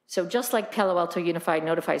 So just like Palo Alto Unified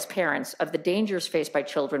notifies parents of the dangers faced by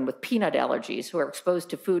children with peanut allergies who are exposed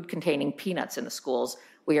to food containing peanuts in the schools,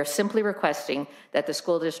 we are simply requesting that the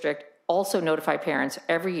school district also notify parents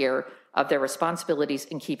every year of their responsibilities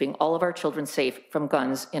in keeping all of our children safe from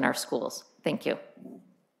guns in our schools. Thank you.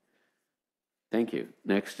 Thank you.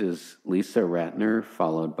 Next is Lisa Ratner,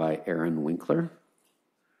 followed by Aaron Winkler.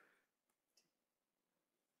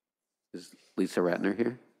 Is Lisa Ratner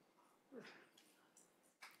here?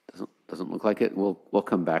 Doesn't look like it. We'll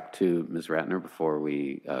come back to Ms. Ratner before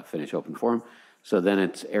we finish open forum. So then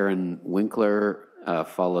it's Aaron Winkler,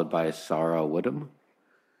 followed by Sarah Woodham.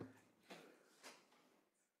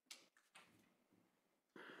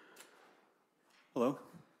 Hello.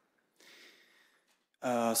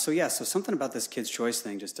 So something about this Kids' Choice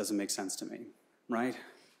thing just doesn't make sense to me, right?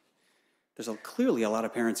 There's clearly a lot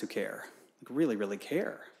of parents who care, like really, really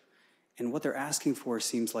care. And what they're asking for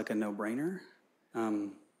seems like a no-brainer.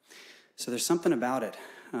 So there's something about it,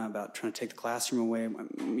 about trying to take the classroom away.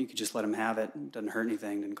 You could just let them have it. It doesn't hurt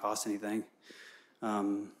anything, didn't cost anything.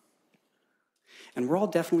 And we're all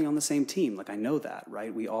definitely on the same team. Like, I know that,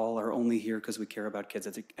 right? We all are only here because we care about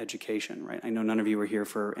kids' education, right? I know none of you are here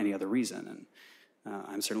for any other reason, and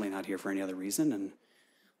I'm certainly not here for any other reason, and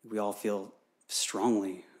we all feel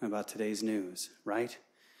strongly about today's news, right?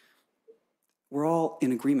 We're all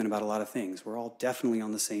in agreement about a lot of things. We're all definitely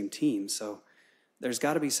on the same team, so there's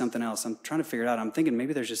got to be something else. I'm trying to figure it out. I'm thinking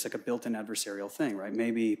maybe there's just like a built-in adversarial thing, right?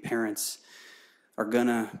 Maybe parents are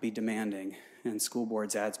gonna be demanding, and school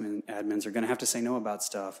boards admins are gonna have to say no about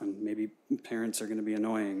stuff, and maybe parents are gonna be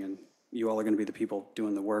annoying, and you all are gonna be the people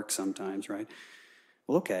doing the work sometimes, right?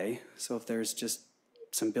 Well, okay, so if there's just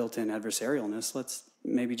some built-in adversarialness, let's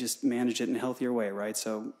maybe just manage it in a healthier way, right?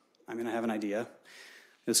 So I'm gonna have an idea.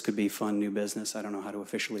 This could be fun new business. I don't know how to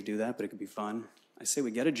officially do that, but it could be fun. I say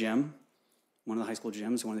we get a gym, one of the high school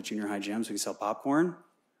gyms, one of the junior high gyms. We can sell popcorn,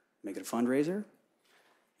 make it a fundraiser,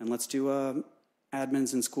 and let's do a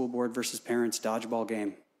admins and school board versus parents dodgeball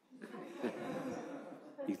game.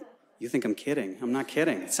 You think I'm kidding? I'm not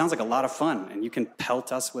kidding. It sounds like a lot of fun, and you can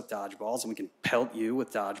pelt us with dodgeballs, and we can pelt you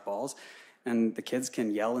with dodgeballs, and the kids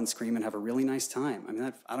can yell and scream and have a really nice time. I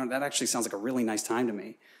mean, that actually sounds like a really nice time to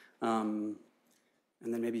me. And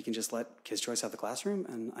then maybe you can just let Kids Choice have the classroom,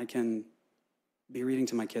 and I can be reading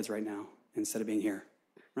to my kids right now instead of being here,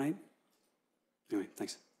 right? Anyway,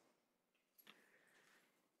 thanks.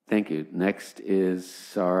 Thank you. Next is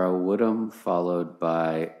Sarah Woodham, followed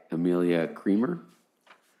by Amelia Creamer.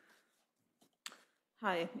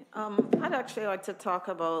 Hi. I'd actually like to talk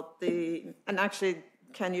about and actually,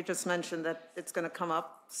 Ken, you just mentioned that it's going to come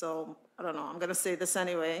up, so I don't know, I'm going to say this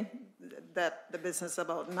anyway, that the business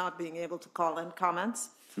about not being able to call in comments.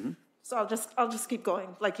 Mm-hmm. So I'll just keep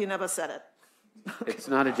going, like you never said it. It's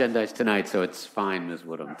not agendized tonight, so it's fine, Ms.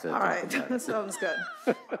 Woodham. All right, sounds good.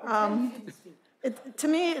 To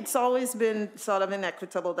me, it's always been sort of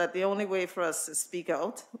inequitable that the only way for us to speak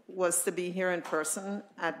out was to be here in person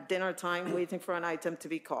at dinner time waiting for an item to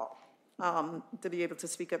be called, to be able to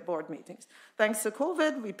speak at board meetings. Thanks to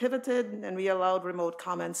COVID, we pivoted and we allowed remote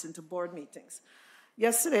comments into board meetings.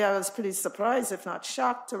 Yesterday, I was pretty surprised, if not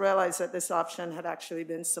shocked, to realize that this option had actually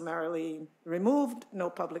been summarily removed, no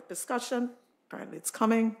public discussion. Apparently it's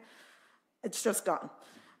coming. It's just gone.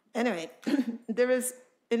 Anyway, there is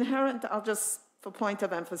inherent, I'll just, for point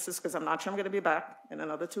of emphasis, because I'm not sure I'm going to be back in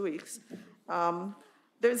another 2 weeks,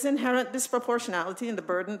 there's inherent disproportionality in the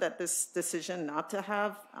burden that this decision not to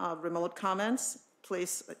have remote comments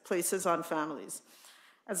places on families.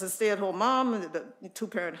 As a stay-at-home mom in a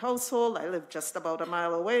two-parent household, I live just about a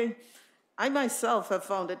mile away. I myself have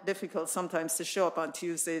found it difficult sometimes to show up on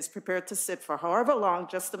Tuesdays prepared to sit for however long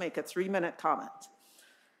just to make a 3-minute comment.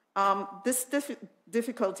 This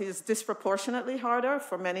difficulty is disproportionately harder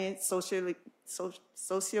for many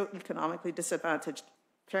socioeconomically disadvantaged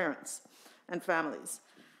parents and families.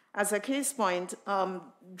 As a case point,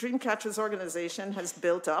 Dreamcatcher's organization has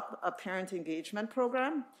built up a parent engagement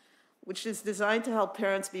program, which is designed to help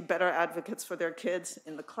parents be better advocates for their kids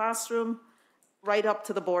in the classroom, right up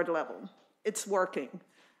to the board level. It's working.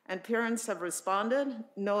 And parents have responded,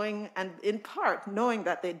 knowing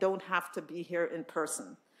that they don't have to be here in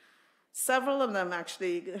person. Several of them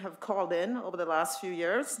actually have called in over the last few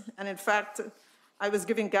years. And in fact, I was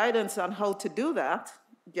giving guidance on how to do that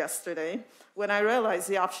yesterday when I realized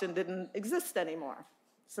the option didn't exist anymore.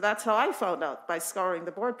 So that's how I found out, by scouring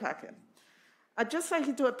the board packet. I'd just like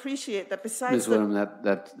you to appreciate that besides Ms. Woodham,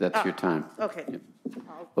 that's your time. Okay. Yep.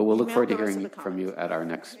 But we'll look forward to hearing from you at our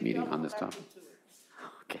next meeting on this topic.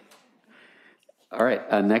 Okay. All right,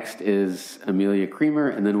 next is Amelia Creamer,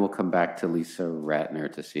 and then we'll come back to Lisa Ratner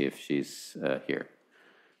to see if she's here.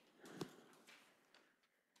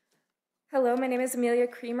 Hello, my name is Amelia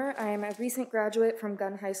Creamer. I am a recent graduate from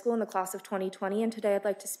Gunn High School in the class of 2020, and today I'd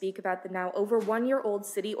like to speak about the now over 1-year-old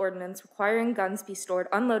city ordinance requiring guns be stored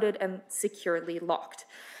unloaded and securely locked.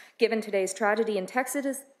 Given today's tragedy in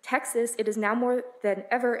Texas, it is now more than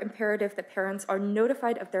ever imperative that parents are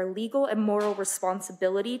notified of their legal and moral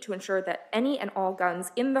responsibility to ensure that any and all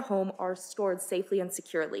guns in the home are stored safely and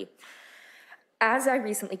securely. As I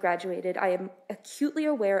recently graduated, I am acutely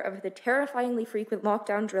aware of the terrifyingly frequent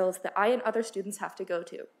lockdown drills that I and other students have to go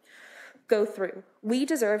through. We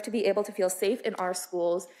deserve to be able to feel safe in our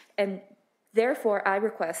schools, and therefore I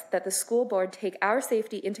request that the school board take our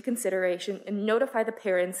safety into consideration and notify the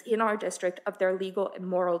parents in our district of their legal and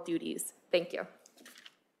moral duties. Thank you.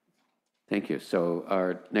 Thank you. So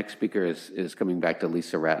our next speaker is coming back to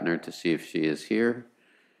Lisa Ratner to see if she is here.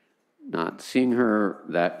 Not seeing her,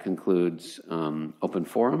 that concludes open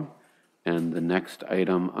forum. And the next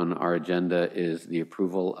item on our agenda is the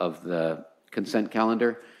approval of the consent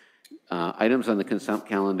calendar. Items on the consent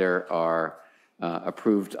calendar are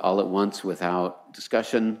approved all at once without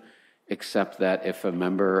discussion, except that if a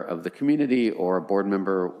member of the community or a board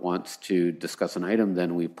member wants to discuss an item,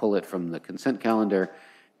 then we pull it from the consent calendar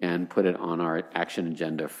and put it on our action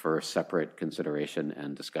agenda for separate consideration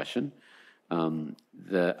and discussion.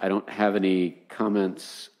 I don't have any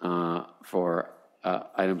comments for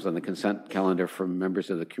items on the consent calendar from members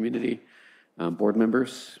of the community. Board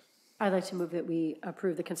members? I'd like to move that we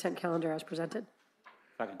approve the consent calendar as presented.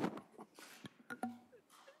 Second.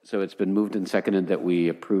 So it's been moved and seconded that we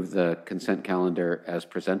approve the consent calendar as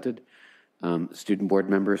presented. Student board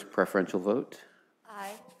members, preferential vote?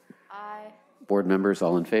 Aye. Aye. Board members,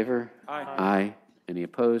 all in favor? Aye. Aye. Any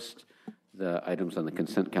opposed? The items on the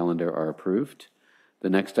consent calendar are approved. The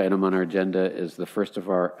next item on our agenda is the first of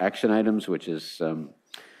our action items, which is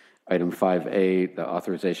item 5A, the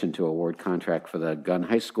authorization to award contract for the Gunn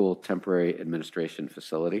High School temporary administration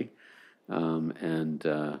facility.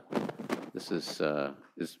 This is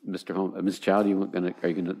Mr. Holmes, Ms. Chow, are you going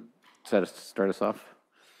to start us off?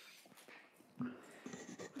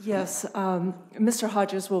 Yes, Mr.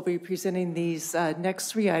 Hodges will be presenting these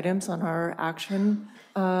next 3 items on our action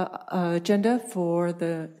agenda for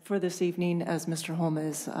this evening as Mr. Holm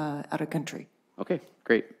is out of country. Okay,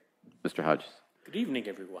 great. Mr. Hodges. Good evening,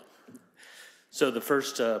 everyone. So the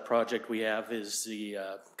first project we have is the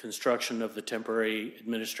construction of the temporary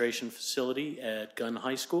administration facility at Gunn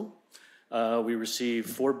High School. We received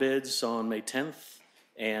 4 bids on May 10th,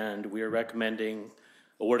 and we are recommending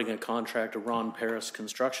awarding a contract to Ron Paris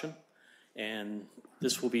Construction, and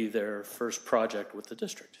this will be their first project with the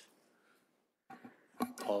district.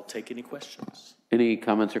 I'll take any questions. Any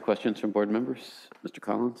comments or questions from board members? Mr.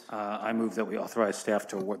 Collins? I move that we authorize staff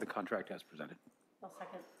to award the contract as presented. I'll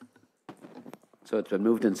second. So it's been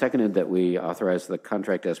moved and seconded that we authorize the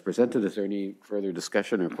contract as presented. Is there any further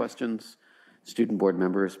discussion or questions? Student board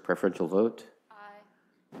members, preferential vote? Aye.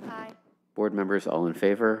 Aye. Board members, all in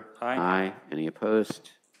favor? Aye. Aye. Any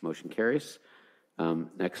opposed? Motion carries.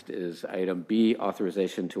 Next is item B,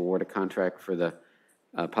 authorization to award a contract for the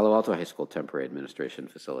Palo Alto High School temporary administration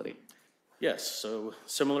facility. Yes, so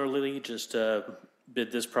similarly, just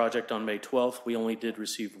bid this project on May 12th. We only did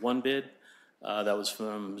receive 1 bid. That was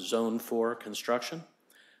from Zone 4 Construction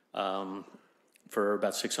for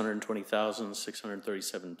about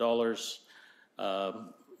 $620,637.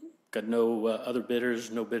 Got no other bidders,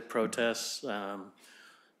 no bid protests.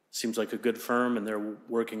 Seems like a good firm, and they're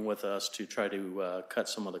working with us to try to cut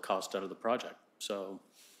some of the cost out of the project. So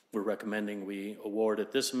we're recommending we award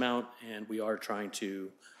at this amount, and we are trying to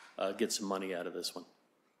get some money out of this one.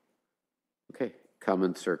 Okay,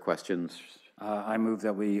 comments or questions? I move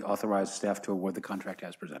that we authorize staff to award the contract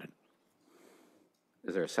as presented.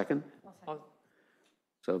 Is there a second?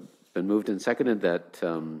 So it's been moved and seconded that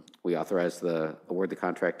we authorize award the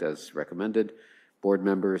contract as recommended. Board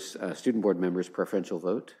members, student board members, preferential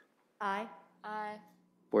vote? Aye. Aye.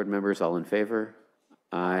 Board members, all in favor?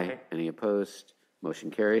 Aye. Any opposed? Motion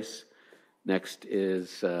carries. Next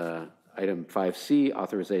is item 5C,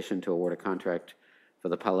 authorization to award a contract for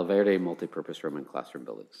the Palo Verde multipurpose room and classroom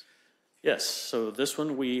buildings. Yes, so this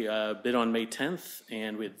one we bid on May 10th,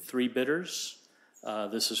 and we had 3 bidders.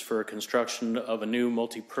 This is for construction of a new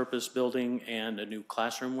multi-purpose building and a new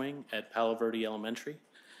classroom wing at Palo Verde Elementary.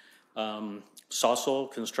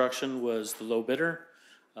 Sawsol Construction was the low bidder.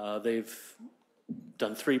 They've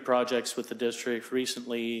done 3 projects with the district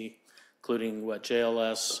recently, including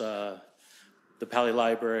JLS, the Pali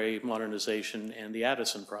Library modernization, and the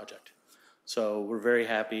Addison project. So we're very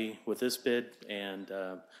happy with this bid, and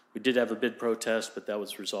we did have a bid protest, but that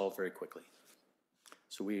was resolved very quickly.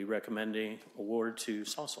 So we recommend an award to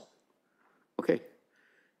Sawsol. Okay.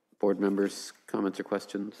 Board members, comments or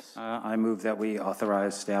questions? I move that we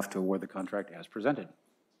authorize staff to award the contract as presented.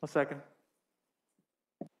 I'll second.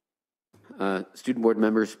 Student board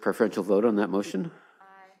members, preferential vote on that motion?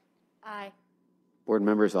 Aye. Aye. Board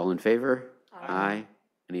members, all in favor? Aye.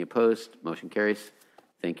 Any opposed? Motion carries.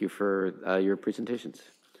 Thank you for your presentations.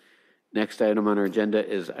 Next item on our agenda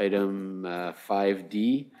is item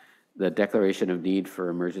 5D, the declaration of need for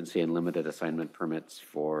emergency and limited assignment permits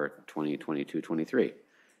for 2022-23.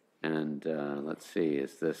 And let's see,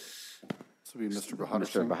 is this? This will be Mr. Bahadur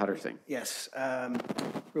Mr. Bahadur Singh. Yes,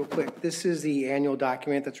 real quick, this is the annual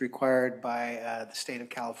document that's required by the state of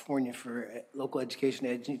California for local education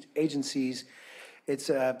agencies.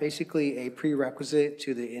 It's basically a prerequisite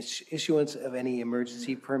to the issuance of any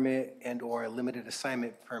emergency permit and or a limited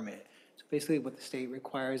assignment permit. So basically what the state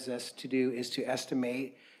requires us to do is to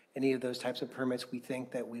estimate any of those types of permits we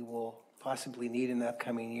think that we will possibly need in the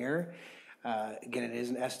upcoming year. Again, it is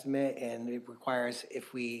an estimate, and it requires,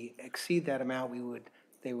 if we exceed that amount,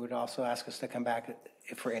 they would also ask us to come back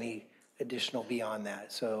for any additional beyond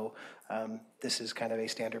that. So this is kind of a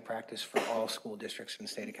standard practice for all school districts in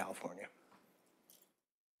the state of California.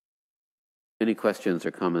 Any questions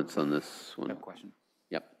or comments on this one? I have a question.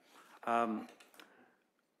 Yep.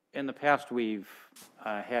 In the past, we've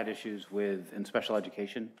had issues in special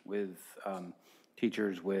education with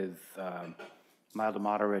teachers with mild to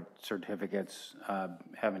moderate certificates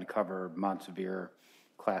having to cover severe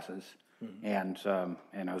classes. Mm-hmm.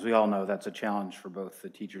 And as we all know, that's a challenge for both the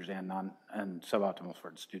teachers and suboptimal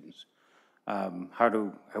for the students.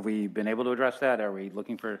 Have we been able to address that? Are we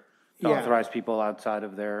looking to authorize people outside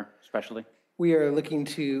of their specialty? We are looking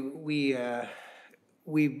to, we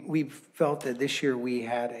felt that this year we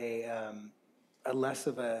had a less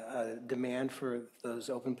of a demand for those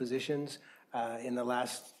open positions. In the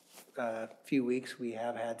last few weeks, we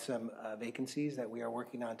have had some vacancies that we are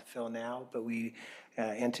working on to fill now, but we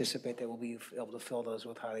anticipate that we'll be able to fill those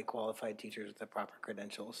with highly qualified teachers with the proper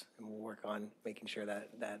credentials, and we'll work on making sure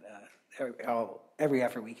that every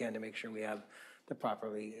effort we can to make sure we have the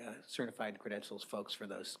properly certified credentials folks for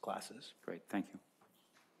those classes. Great, thank you.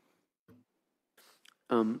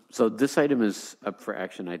 So this item is up for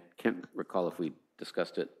action. I can't recall if we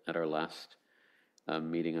discussed it at our last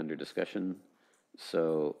meeting under discussion.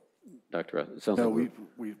 So, Dr. Russ, it sounds No, like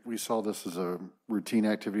we saw this as a routine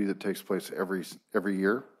activity that takes place every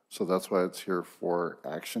year, so that's why it's here for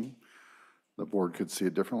action. The board could see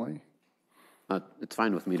it differently. It's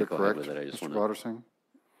fine with me to go ahead with it. I just Mr. want Gottersing?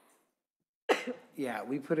 Yeah,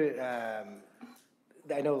 we put it,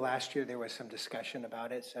 I know last year there was some discussion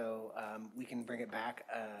about it, so we can bring it back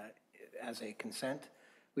as a consent.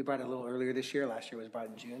 We brought it a little earlier this year. Last year was brought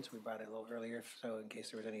in June, so we brought it a little earlier, so in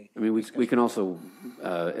case there was any. I mean, we can also,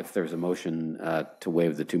 if there's a motion to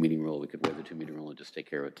waive the 2-meeting rule, we could waive the 2-meeting rule and just take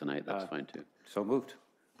care of it tonight. That's fine too. So moved.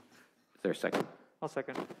 Is there a second? I'll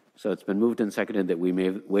second. So it's been moved and seconded that we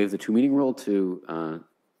may waive the 2-meeting rule to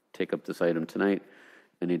take up this item tonight.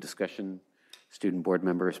 Any discussion? Student board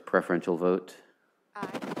members, preferential vote? Aye.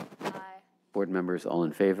 Aye. Board members, all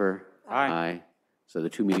in favor? Aye. Aye. So the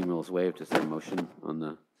 2-meeting rule is waived. Is there a motion on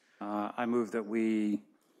the? I move that we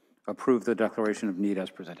approve the declaration of need as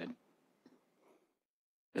presented.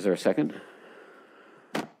 Is there a second?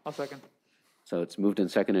 I'll second. So it's moved and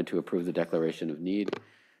seconded to approve the declaration of need.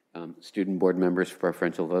 Student board members,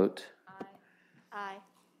 preferential vote? Aye. Aye.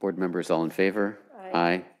 Board members, all in favor?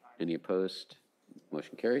 Aye. Any opposed?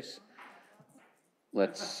 Motion carries.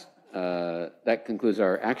 Let's, that concludes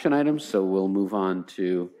our action items, so we'll move on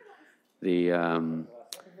to the,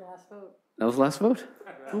 Last vote. that was the last vote?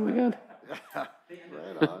 Oh, my God.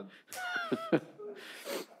 Right on.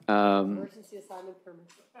 Emergency assignment permit.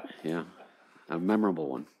 Yeah, a memorable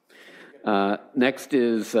one. Next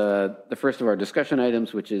is the first of our discussion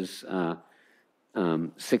items, which is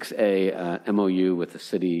 6A MOU with the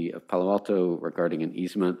City of Palo Alto regarding an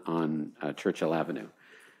easement on Churchill Avenue.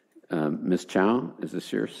 Ms. Chow, is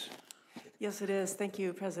this yours? Yes, it is. Thank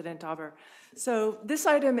you, President Dauber. So this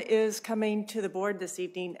item is coming to the board this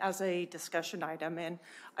evening as a discussion item, and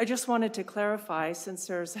I just wanted to clarify, since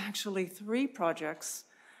there's actually 3 projects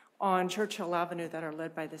on Churchill Avenue that are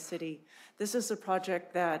led by the city. This is a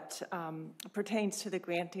project that pertains to the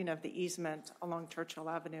granting of the easement along Churchill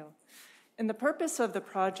Avenue. And the purpose of the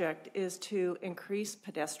project is to increase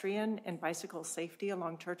pedestrian and bicycle safety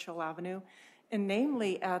along Churchill Avenue, and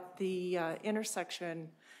namely at the intersection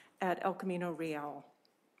at El Camino Real.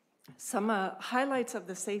 Some highlights of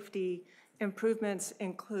the safety improvements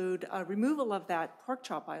include removal of that pork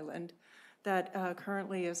chop island that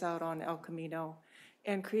currently is out on El Camino,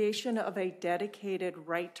 and creation of a dedicated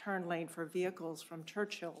right turn lane for vehicles from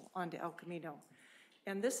Churchill onto El Camino.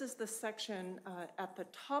 And this is the section at the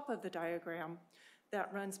top of the diagram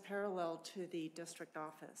that runs parallel to the district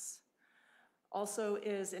office. Also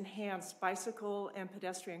is enhanced bicycle and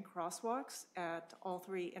pedestrian crosswalks at all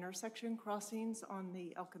 3 intersection crossings on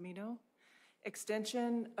the El Camino,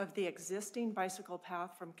 extension of the existing bicycle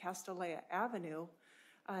path from Castellea Avenue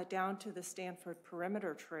down to the Stanford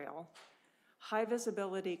Perimeter Trail, high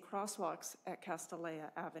visibility crosswalks at Castellea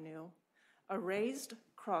Avenue, a raised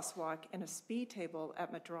crosswalk and a speed table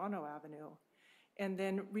at Medrano Avenue, and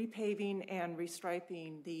then repaving and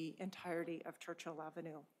restriping the entirety of Churchill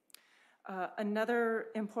Avenue. Another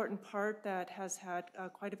important part that has had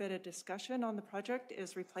quite a bit of discussion on the project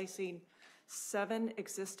is replacing 7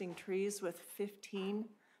 existing trees with 15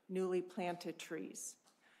 newly planted trees.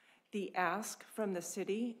 The ask from the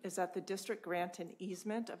city is that the district grant an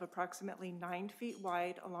easement of approximately 9 feet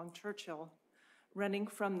wide along Churchill, running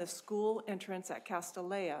from the school entrance at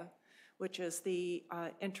Castellea, which is the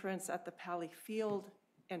entrance at the Pally Field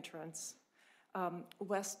entrance,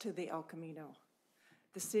 west to the El Camino.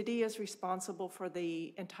 The city is responsible for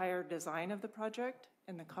the entire design of the project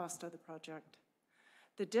and the cost of the project.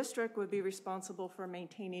 The district would be responsible for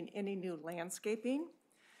maintaining any new landscaping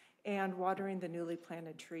and watering the newly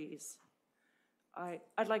planted trees.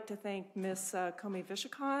 I'd like to thank Ms. Komi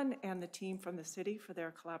Vishakhan and the team from the city for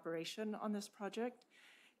their collaboration on this project.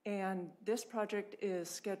 And this project is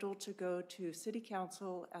scheduled to go to City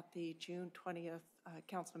Council at the June 20th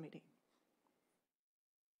council meeting.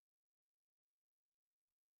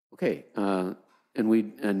 Okay,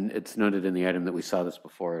 and it's noted in the item that we saw this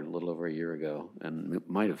before a little over a year ago, and we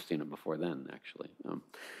might have seen it before then, actually.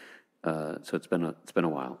 So it's been a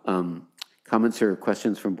while. Comments or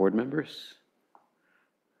questions from board members?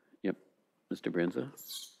 Yep, Mr. Branza.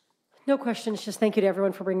 No questions, just thank you to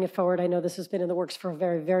everyone for bringing it forward. I know this has been in the works for a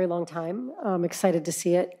very, very long time. I'm excited to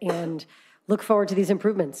see it and look forward to these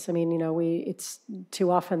improvements. I mean, you know, it's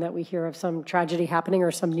too often that we hear of some tragedy happening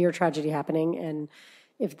or some near tragedy happening, and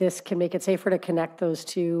if this can make it safer to connect those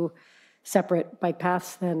 2 separate bike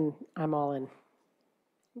paths, then I'm all in.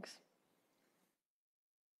 Thanks.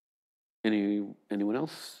 Anyone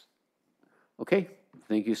else? Okay,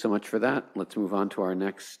 thank you so much for that. Let's move on to our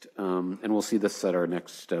next, and we'll see this at our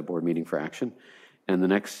next board meeting for action. And the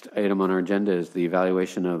next item on our agenda is the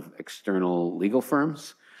evaluation of external legal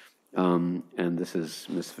firms. And this is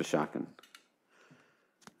Ms. Vashakan.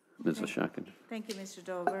 Ms. Vashakan. Thank you, Mr.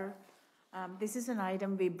 Dover. This is an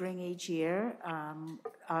item we bring each year.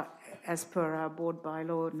 As per our board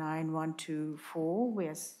bylaw 9124,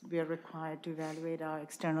 we are required to evaluate our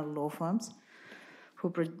external law firms who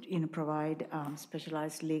provide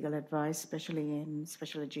specialized legal advice, especially in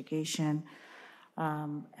special education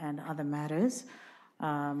and other matters.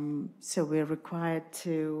 So we're required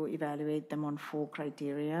to evaluate them on 4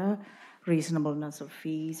 criteria: reasonableness of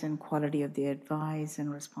fees and quality of the advice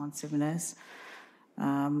and responsiveness,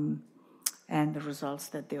 and the results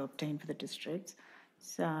that they obtain for the districts.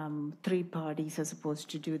 3 parties are supposed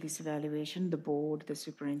to do this evaluation: the board, the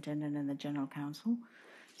superintendent, and the general counsel.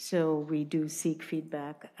 So we do seek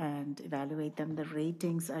feedback and evaluate them. The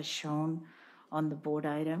ratings are shown on the board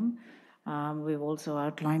item. We've also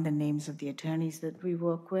outlined the names of the attorneys that we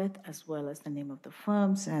work with, as well as the name of the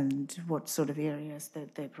firms and what sort of areas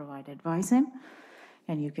that they provide advice in.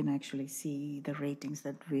 And you can actually see the ratings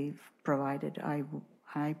that we've provided.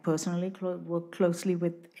 I personally work closely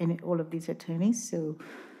with all of these attorneys, so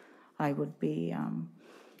I would be,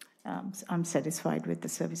 I'm satisfied with the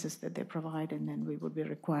services that they provide, and then we would be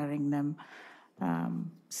requiring them.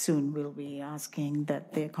 Soon we'll be asking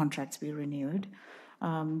that their contracts be renewed.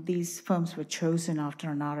 These firms were chosen after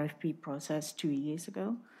an RFP process 2 years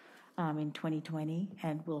ago in 2020,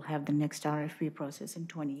 and we'll have the next RFP process in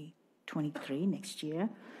 2023, next year.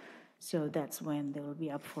 So that's when they will be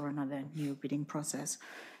up for another new bidding process.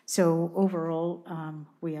 So overall,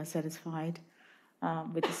 we are satisfied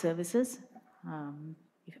with the services.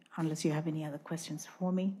 Unless you have any other questions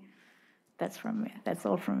for me, that's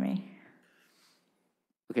all from me.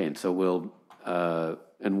 Okay, and so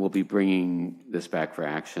we'll be bringing this back for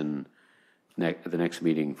action at the next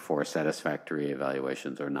meeting for satisfactory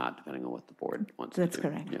evaluations or not, depending on what the board wants to do. That's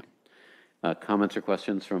correct. Yeah. Comments or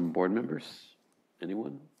questions from board members?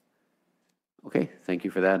 Anyone? Okay, thank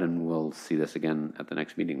you for that, and we'll see this again at the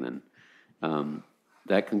next meeting then.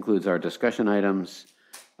 That concludes our discussion items.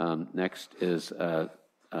 Next is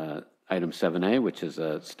item 7A, which is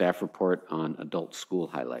a staff report on adult school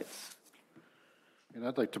highlights. And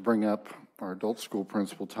I'd like to bring up our adult school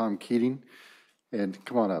principal, Tom Keating. And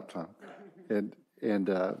come on up, Tom. And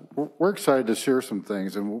we're excited to share some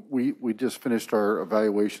things. And we just finished our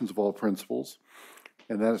evaluations of all principals.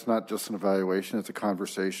 And that is not just an evaluation, it's a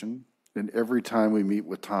conversation. And every time we meet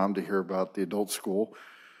with Tom to hear about the adult school,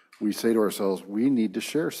 we say to ourselves, we need to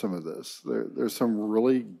share some of this. There's some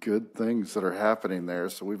really good things that are happening there.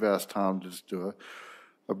 So we've asked Tom to just do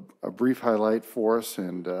a brief highlight for us.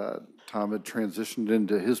 And Tom had transitioned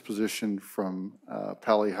into his position from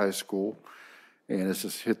Pali High School and has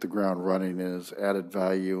just hit the ground running and has added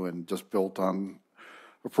value and just built on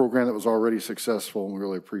a program that was already successful, and we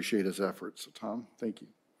really appreciate his efforts. So Tom, thank you.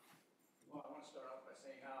 Well, I want to start off by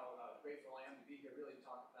saying how grateful I am to be here, really to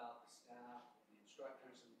talk about the staff, the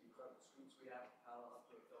instructors, and the incredible students we have at Palo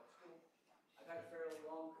Alto Adult School. I've had a fairly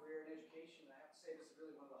long career in education, and I have to say this is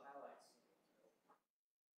really one of the highlights.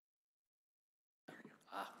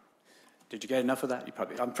 Did you get enough of that?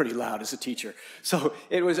 I'm pretty loud as a teacher. So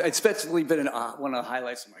it's basically been one of the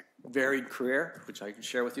highlights of my varied career, which I can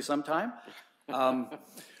share with you sometime.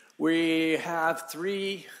 We have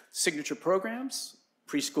 3 signature programs: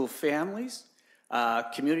 preschool families,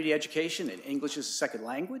 community education, and English as a second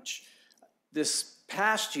language. This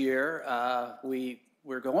past year,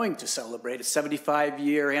 we're going to celebrate a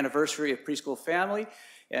 75-year anniversary of preschool family,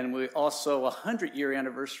 and we also a 100-year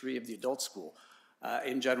anniversary of the adult school.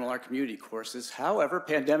 In general, our community courses. However,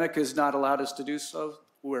 pandemic has not allowed us to do so.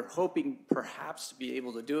 We're hoping perhaps to be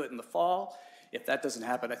able to do it in the fall. If that doesn't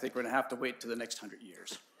happen, I think we're going to have to wait to the next 100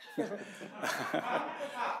 years.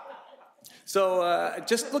 So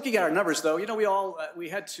just looking at our numbers, though, we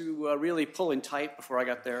had to really pull in tight before I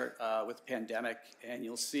got there with the pandemic. And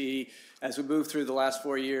you'll see as we move through the last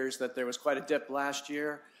 4 years that there was quite a dip last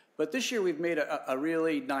year. But this year we've made a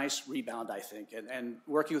really nice rebound, I think. And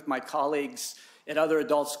working with my colleagues at other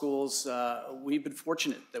adult schools, we've been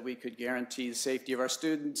fortunate that we could guarantee the safety of our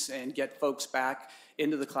students and get folks back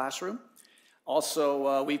into the classroom.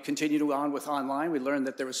 Also, we've continued on with online. We learned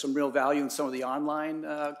that there was some real value in some of the online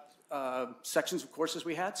sections of courses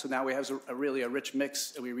we had. So now we have really a rich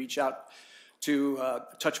mix, and we reach out to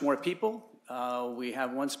touch more people. We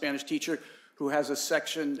have one Spanish teacher who has a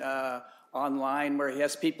section online where he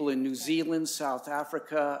has people in New Zealand, South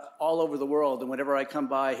Africa, all over the world. And whenever I come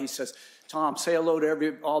by, he says, Tom, say hello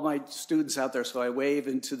to all my students out there. So I wave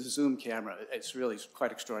into the Zoom camera. It's really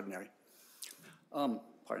quite extraordinary.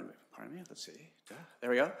 Pardon me, let's see. There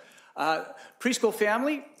we go. Preschool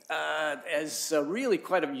Family is really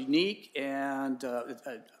quite a unique and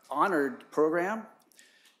honored program.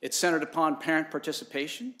 It's centered upon parent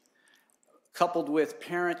participation, coupled with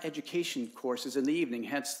parent education courses in the evening,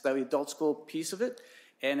 hence the adult school piece of it.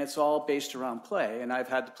 And it's all based around play. And I've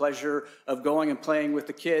had the pleasure of going and playing with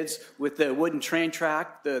the kids with the wooden train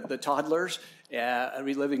track, the toddlers,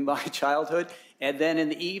 reliving my childhood. And then in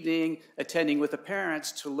the evening, attending with the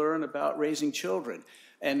parents to learn about raising children.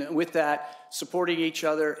 And with that, supporting each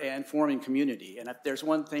other and forming community. And if there's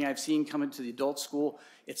one thing I've seen come into the adult school,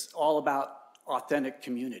 it's all about authentic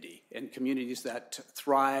community and communities that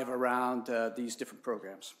thrive around these different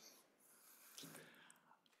programs.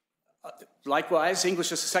 Likewise,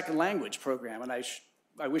 English as a Second Language program, and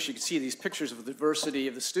I wish you could see these pictures of the diversity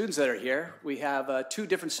of the students that are here. We have 2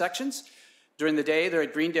 different sections. During the day, they're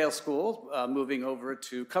at Greendale School, moving over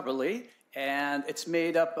to Coverly, and it's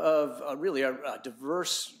made up of really a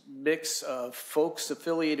diverse mix of folks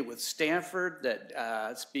affiliated with Stanford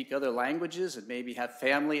that speak other languages and maybe have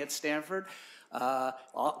family at Stanford,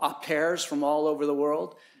 au pairs from all over the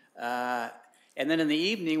world. And then in the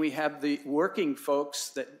evening, we have the working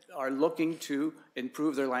folks that are looking to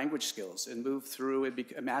improve their language skills and move through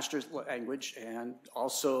a master's language and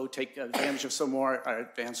also take advantage of some more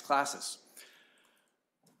advanced classes.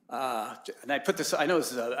 And I put this, I know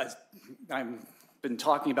this is I've been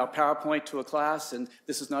talking about PowerPoint to a class, and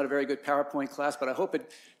this is not a very good PowerPoint class, but I hope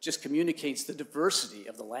it just communicates the diversity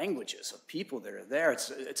of the languages of people that are there.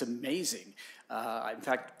 It's amazing. In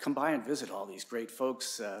fact, come by and visit all these great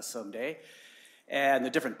folks someday. And the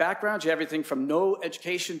different backgrounds, you have everything from no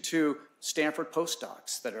education to Stanford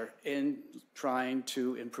postdocs that are trying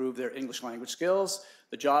to improve their English language skills.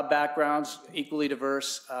 The job backgrounds, equally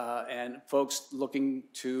diverse, and folks looking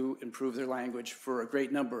to improve their language for a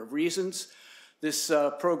great number of reasons. This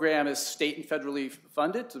program is state and federally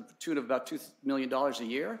funded to the tune of about $2 million a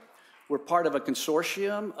year. We're part of a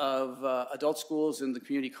consortium of adult schools in the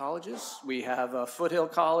community colleges. We have Foothill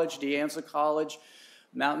College, De Anza College,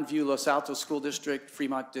 Mountain View Los Altos School District,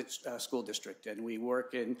 Fremont School District, and we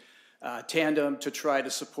work in tandem to try to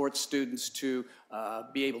support students to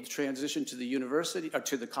be able to transition to the university, or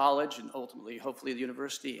to the college, and ultimately, hopefully, the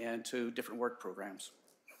university, and to different work programs.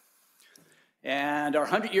 And our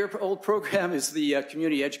 100-year-old program is the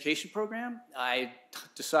community education program. I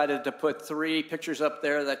decided to put 3 pictures up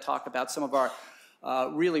there that talk about some of our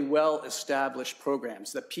really well-established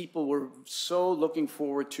programs that people were so looking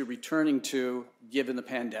forward to returning to given the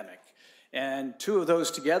pandemic. And 2 of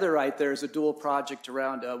those together right there is a dual project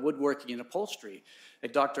around woodworking and upholstery.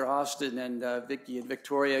 Dr. Austin and Vicki and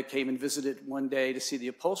Victoria came and visited one day to see the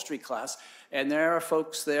upholstery class, and there are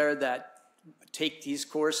folks there that take these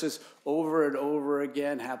courses over and over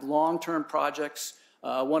again, have long-term projects.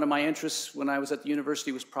 One of my interests when I was at the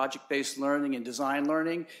university was project-based learning and design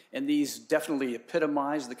learning, and these definitely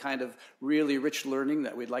epitomize the kind of really rich learning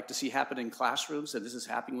that we'd like to see happen in classrooms, and this is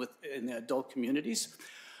happening in the adult communities.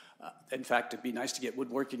 In fact, it'd be nice to get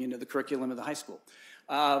woodworking into the curriculum of the high school.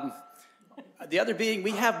 The other being,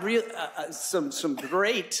 we have some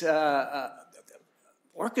great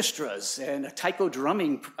orchestras and a taiko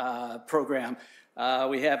drumming program.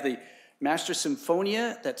 We have the Master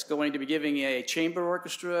Symphonia that's going to be giving a chamber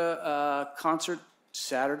orchestra concert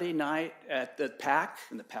Saturday night at the PAC,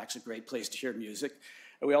 and the PAC's a great place to hear music.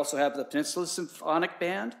 And we also have the Peninsula Symphonic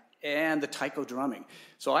Band and the taiko drumming.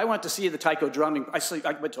 So I went to see the taiko drumming. I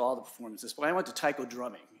went to all the performances, but I went to taiko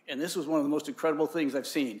drumming, and this was one of the most incredible things I've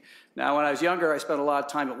seen. Now, when I was younger, I spent a lot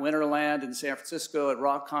of time at Winterland in San Francisco at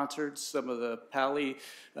rock concerts. Some of the Pali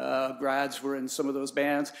grads were in some of those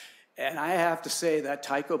bands. And I have to say that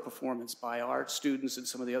taiko performance by our students and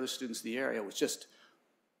some of the other students in the area was just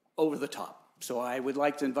over the top. So I would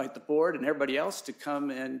like to invite the board and everybody else to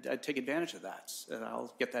come and take advantage of that. And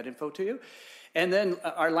I'll get that info to you. And then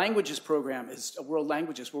our languages program is World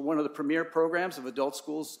Languages. We're one of the premier programs of adult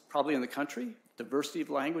schools probably in the country, diversity of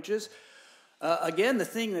languages. Again, the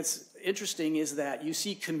thing that's interesting is that you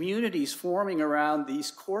see communities forming around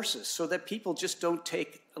these courses so that people just don't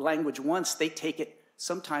take a language once, they take it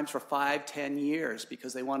sometimes for 5, 10 years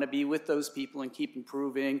because they want to be with those people and keep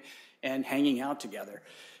improving and hanging out together.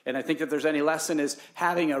 And I think if there's any lesson is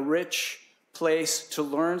having a rich place to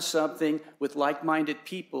learn something with like-minded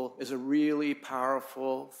people is a really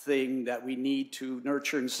powerful thing that we need to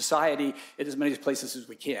nurture in society in as many places as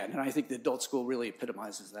we can. And I think the adult school really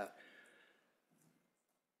epitomizes that.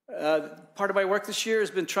 Part of my work this year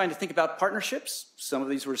has been trying to think about partnerships. Some of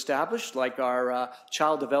these were established, like our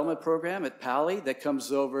child development program at Pally that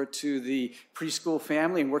comes over to the preschool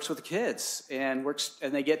family and works with the kids, and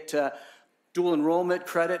they get dual enrollment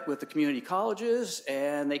credit with the community colleges,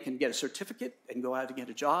 and they can get a certificate and go out to get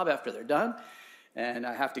a job after they're done. And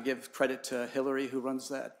I have to give credit to Hillary, who runs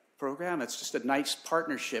that program. It's just a nice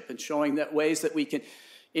partnership and showing that ways that we can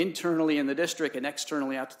internally in the district and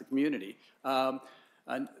externally out to the community.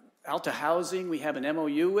 Alta Housing, we have an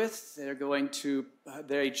MOU with.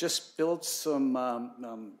 They just built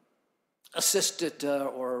some assisted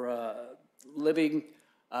or living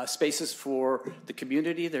spaces for the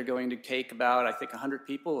community. They're going to take about, I think, 100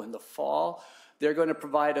 people in the fall. They're going to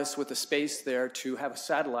provide us with a space there to have a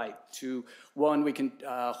satellite we can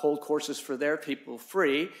hold courses for their people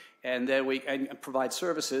free, and then we can provide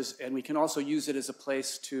services, and we can also use it as a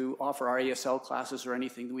place to offer our ESL classes or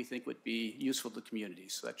anything that we think would be useful to the community.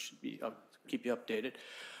 So that should be, keep you updated.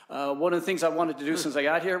 One of the things I wanted to do since I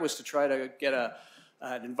got here was to try to get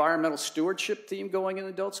an environmental stewardship theme going in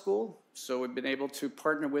adult school. So we've been able to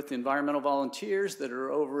partner with environmental volunteers that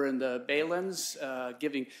are over in the Baylands,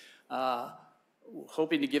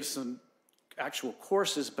 hoping to give some actual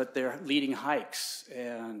courses, but they're leading hikes.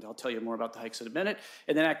 And I'll tell you more about the hikes in a minute.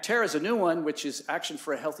 And then Acterra is a new one, which is Action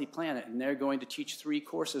for a Healthy Planet. And they're going to teach 3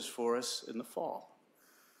 courses for us in the fall.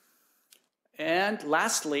 And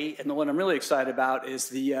lastly, and the one I'm really excited about, is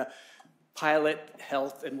the pilot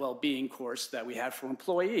health and well-being course that we had for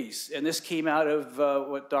employees. And this came out of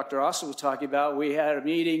what Dr. Austin was talking about. We had a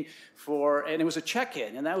meeting and it was a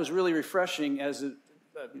check-in, and that was really refreshing as a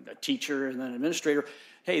teacher and an administrator.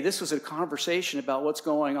 Hey, this was a conversation about what's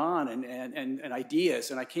going on and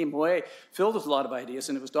ideas. And I came away filled with a lot of ideas.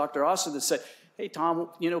 And it was Dr. Austin that said, hey, Tom,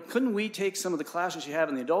 couldn't we take some of the classes you have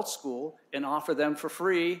in the adult school and offer them for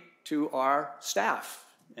free to our staff?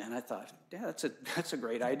 And I thought, yeah, that's a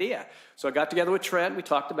great idea. So I got together with Trent. We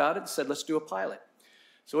talked about it and said, let's do a pilot.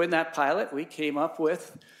 So in that pilot, we came up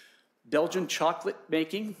with Belgian chocolate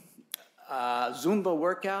making, Zumba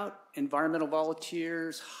workout, environmental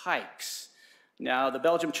volunteers, hikes. Now, the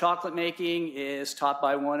Belgian chocolate making is taught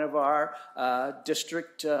by one of our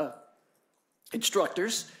district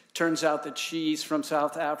instructors. Turns out that she's from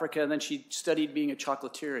South Africa, and then she studied being a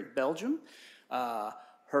chocolatier in Belgium.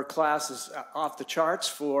 Her class is off the charts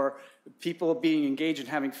for people being engaged and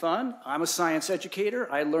having fun. I'm a science educator.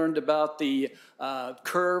 I learned about the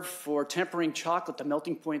curve for tempering chocolate, the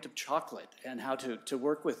melting point of chocolate, and how to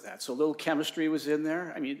work with that. So a little chemistry was in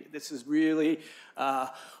there. I mean, this is really,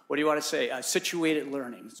 what do you want to say, situated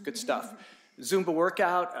learning. It's good stuff. Zumba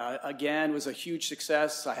workout, again, was a huge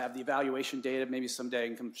success. I have the evaluation data. Maybe someday I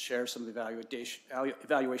can come share some of the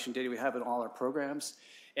evaluation data we have in all our programs.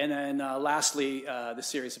 And then lastly, the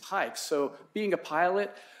series of hikes. So being a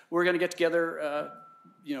pilot, we're going to get together,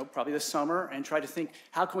 probably this summer and try to think,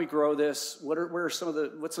 how can we grow this?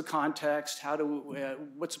 What's the context?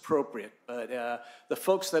 What's appropriate? But the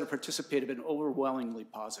folks that have participated have been overwhelmingly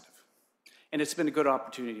positive. And it's been a good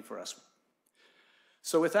opportunity for us.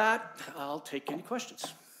 So with that, I'll take any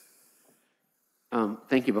questions.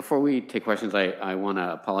 Thank you. Before we take questions, I want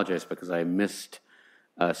to apologize because I missed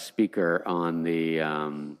a speaker on the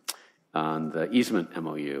easement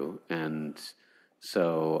MOU, and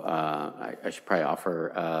so I should probably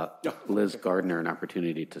offer Liz Gardner an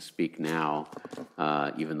opportunity to speak now,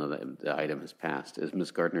 even though the item has passed. Is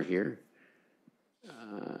Ms. Gardner here?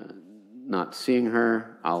 Not seeing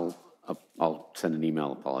her. I'll send an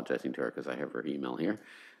email apologizing to her because I have her email here.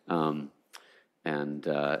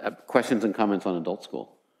 Questions and comments on adult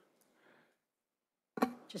school?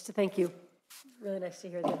 Just to thank you. Really nice to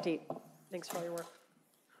hear the update. Thanks for all your work.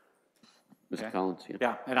 Mr. Collins,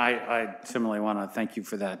 yeah, and I similarly want to thank you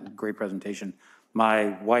for that great presentation.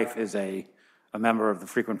 My wife is a member of the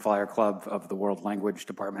frequent flyer club of the World Language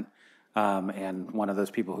Department, and one of those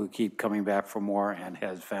people who keep coming back for more and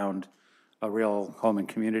has found a real home and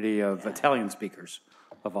community of Italian speakers,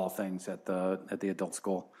 of all things, at the adult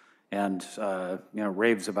school, and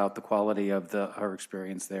raves about the quality of her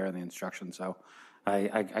experience there and the instruction. So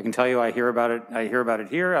I can tell you, I hear about it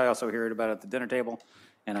here. I also hear about it at the dinner table,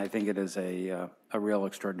 and I think it is a real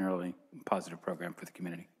extraordinarily positive program for the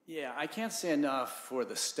community. Yeah, I can't say enough for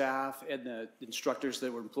the staff and the instructors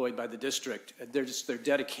that were employed by the district. Their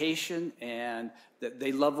dedication, and that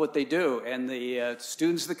they love what they do. And the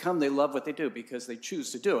students that come, they love what they do because they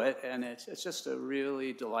choose to do it. And it's just a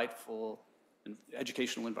really delightful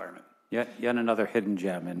educational environment. Yet another hidden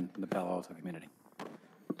gem in the Palo Alto community.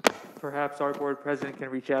 Perhaps our board president can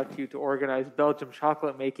reach out to you to organize Belgium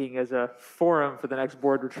chocolate making as a forum for the next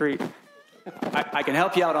board retreat. I can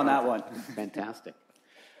help you out on that one. Fantastic.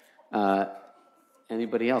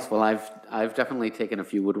 Anybody else? Well, I've definitely taken a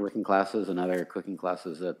few woodworking classes and other cooking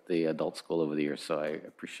classes at the adult school over the years, so I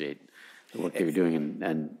appreciate the work that you're doing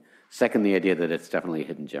and second the idea that it's definitely a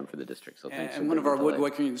hidden gem for the district. So thanks. And one of our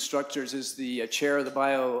woodworking instructors is the chair of the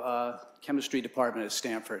biochemistry department at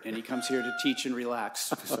Stanford, and he comes here to teach and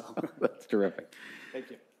relax. So. That's terrific. Thank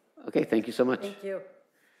you. Okay, thank you so much. Thank you.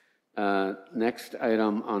 Next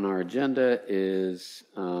item on our agenda is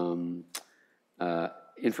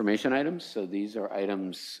information items. So these are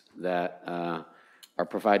items that are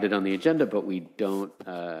provided on the agenda, but we don't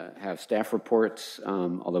have staff reports,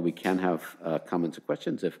 although we can have comments or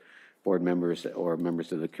questions if board members or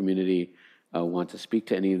members of the community want to speak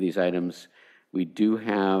to any of these items. We do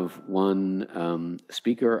have one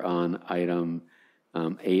speaker on item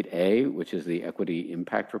 8A, which is the Equity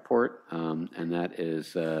Impact Report, and that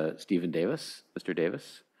is Stephen Davis. Mr.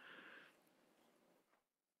 Davis.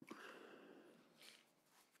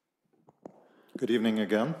 Good evening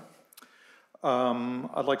again.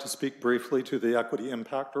 I'd like to speak briefly to the Equity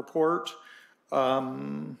Impact Report.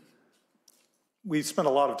 We spent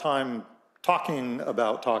a lot of time talking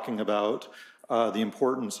about the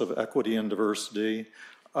importance of equity and diversity.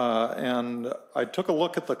 And I took a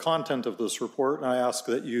look at the content of this report, and I ask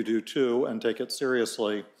that you do too and take it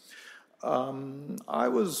seriously. I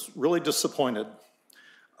was really disappointed.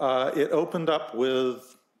 It opened up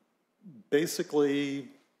with basically,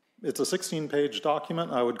 it's a 16-page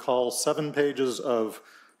document. I would call 7 pages of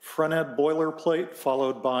front-end boilerplate,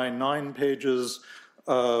 followed by 9 pages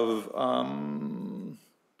of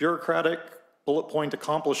bureaucratic bullet point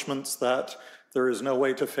accomplishments that there is no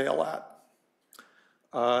way to fail at.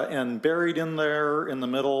 And buried in there in the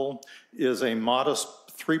middle is a modest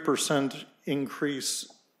 3%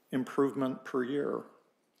 increase improvement per year.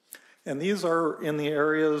 And these are in the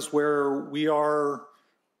areas where we are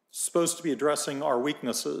supposed to be addressing our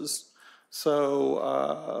weaknesses.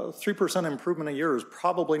 So 3% improvement a year is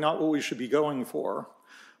probably not what we should be going for.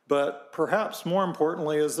 But perhaps more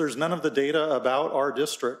importantly is there's none of the data about our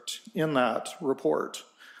district in that report.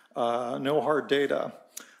 No hard data.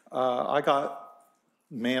 I got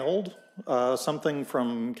mailed something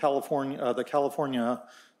from California, the California,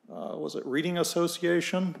 was it Reading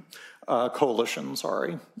Association? Coalition,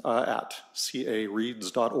 sorry, at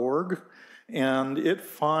careads.org. And it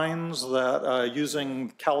finds that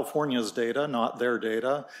using California's data, not their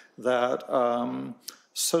data, that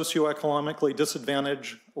socioeconomically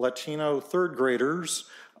disadvantaged Latino third graders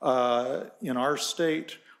in our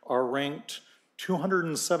state are ranked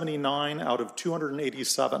 279 out of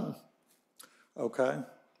 287. Okay?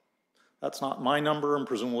 That's not my number, and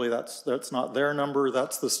presumably that's not their number.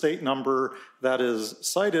 That's the state number that is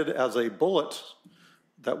cited as a bullet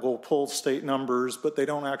that will pull state numbers, but they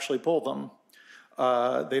don't actually pull them.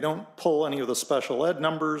 They don't pull any of the special ed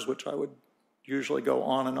numbers, which I would usually go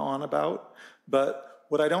on and on about. But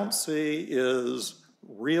what I don't see is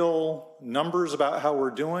real numbers about how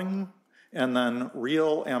we're doing, and then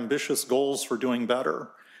real ambitious goals for doing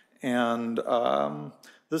better. And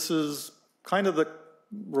this is kind of the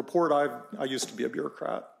report I used to be a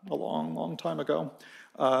bureaucrat a long, long time ago,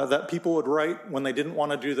 that people would write when they didn't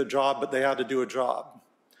want to do the job, but they had to do a job.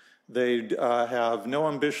 They'd have no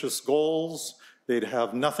ambitious goals. They'd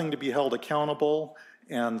have nothing to be held accountable.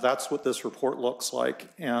 And that's what this report looks like.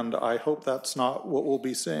 And I hope that's not what we'll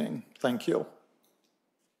be seeing. Thank you.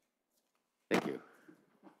 Thank you.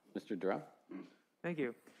 Mr. Durrell? Thank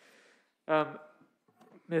you.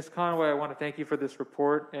 Ms. Conway, I want to thank you for this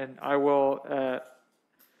report, and I'd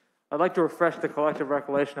like to refresh the collective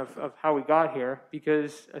recollection of how we got here,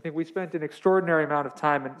 because I think we spent an extraordinary amount of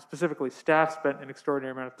time, and specifically staff spent an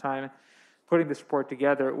extraordinary amount of time putting this report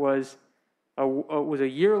together. It was a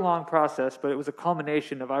year-long process, but it was a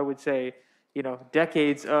culmination of, I would say,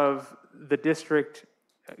 decades of the district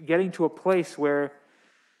getting to a place where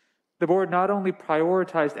the board not only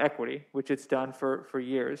prioritized equity, which it's done for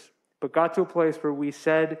years, but got to a place where we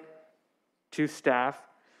said to staff,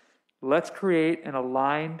 let's create an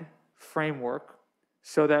aligned framework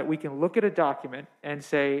so that we can look at a document and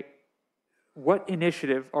say, what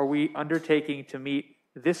initiative are we undertaking to meet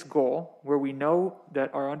this goal where we know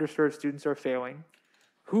that our underserved students are failing?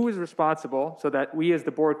 Who is responsible so that we as the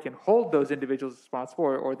board can hold those individuals responsible,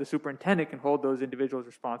 or the superintendent can hold those individuals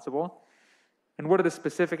responsible? And what are the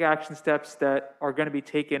specific action steps that are going to be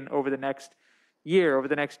taken over the next year, over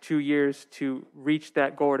the next 2 years to reach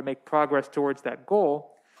that goal or to make progress towards that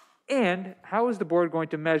goal? And how is the board going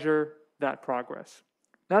to measure that progress?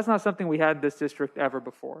 That's not something we had in this district ever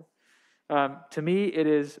before. To me, it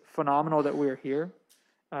is phenomenal that we're here.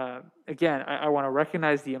 Again, I want to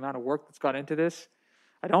recognize the amount of work that's gone into this.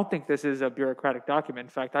 I don't think this is a bureaucratic document. In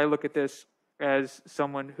fact, I look at this as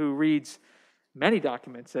someone who reads many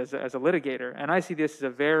documents as a litigator, and I see this as a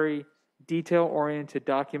very detail-oriented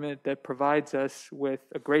document that provides us with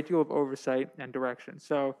a great deal of oversight and direction.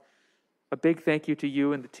 So a big thank you to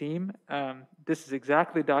you and the team. This is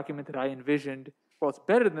exactly the document that I envisioned. Well, it's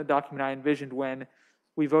better than the document I envisioned when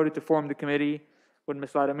we voted to form the committee, when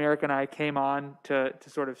Ms. Loudon-Myrick and I came on to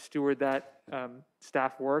sort of steward that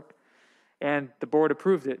staff work. And the board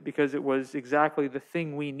approved it because it was exactly the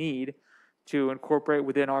thing we need to incorporate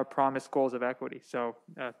within our promised goals of equity. So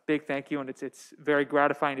big thank you, and it's very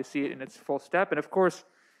gratifying to see it in its full step. And of course,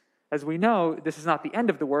 as we know, this is not the end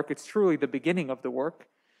of the work, it's truly the beginning of the work,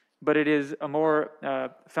 but it is a more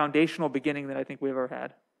foundational beginning than I think we've ever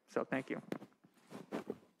had. So thank you.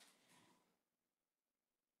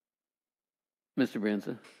 Mr.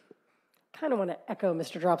 Brianza. Kind of want to echo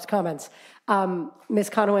Mr. Drop's comments. Ms.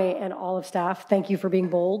 Conaway and all of staff, thank you for being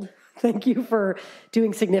bold. Thank you for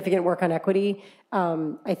doing significant work on equity.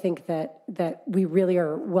 I think that we really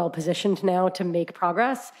are well positioned now to make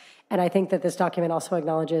progress. And I think that this document also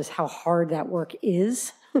acknowledges how hard that work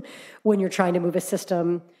is when you're trying to move a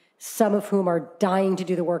system, some of whom are dying to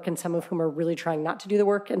do the work and some of whom are really trying not to do the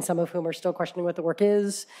work and some of whom are still questioning what the work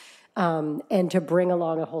is. And to bring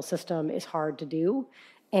along a whole system is hard to do.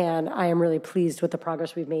 And I am really pleased with the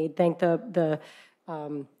progress we've made. Thank the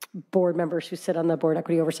board members who sit on the Board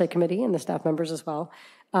Equity Oversight Committee and the staff members as well.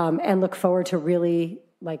 And look forward to really,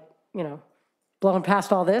 blowing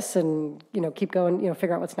past all this and, keep going,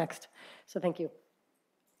 figure out what's next. So thank you.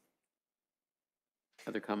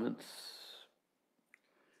 Other comments?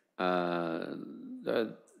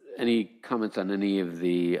 Any comments on any of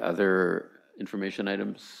the other information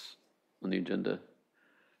items on the agenda?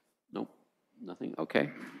 Nope, nothing.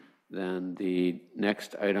 Okay. Then the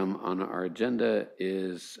next item on our agenda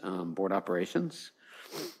is board operations.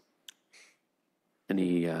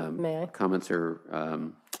 Any comments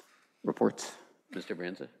or reports? Mr.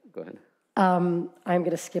 Brianza, go ahead. I'm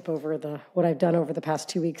going to skip over what I've done over the past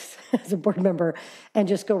 2 weeks as a board member and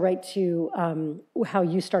just go right to how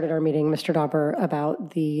you started our meeting, Mr. Dauber,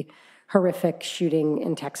 about the horrific shooting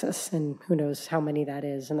in Texas, and who knows how many that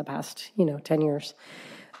is in the past, 10 years.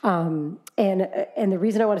 And the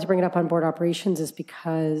reason I wanted to bring it up on board operations is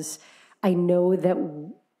because I know that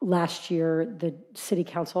last year the city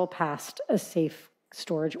council passed a safe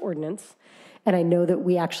storage ordinance. And I know that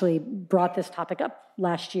we actually brought this topic up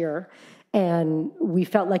last year, and we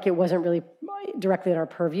felt like it wasn't really directly in our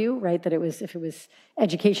purview, right? That if it was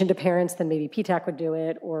education to parents, then maybe PTAC would do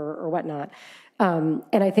it or whatnot. And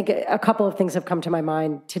I think a couple of things have come to my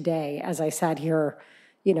mind today as I sat here,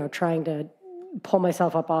 trying to pull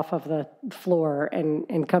myself up off of the floor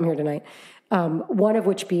and come here tonight. One of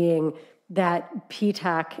which being that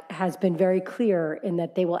PTAC has been very clear in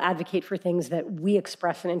that they will advocate for things that we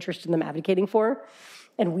express an interest in them advocating for,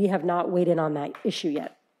 and we have not weighed in on that issue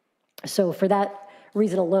yet. So for that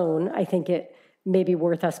reason alone, I think it may be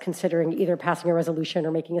worth us considering either passing a resolution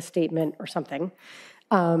or making a statement or something.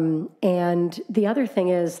 And the other thing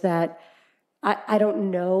is that I don't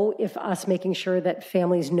know if us making sure that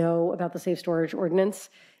families know about the safe storage ordinance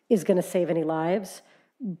is going to save any lives.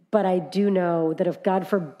 But I do know that if, God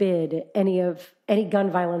forbid, any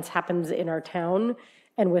gun violence happens in our town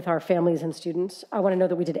and with our families and students, I want to know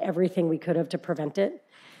that we did everything we could have to prevent it.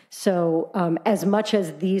 So as much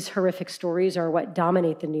as these horrific stories are what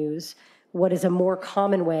dominate the news, what is a more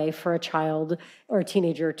common way for a child or a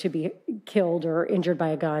teenager to be killed or injured by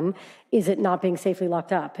a gun is it not being safely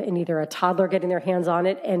locked up, and either a toddler getting their hands on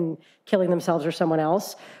it and killing themselves or someone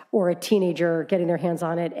else, or a teenager getting their hands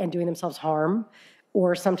on it and doing themselves harm,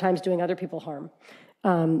 or sometimes doing other people harm.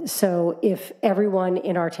 So if everyone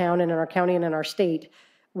in our town and in our county and in our state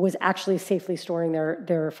was actually safely storing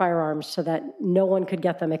their firearms so that no one could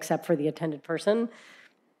get them except for the attended person,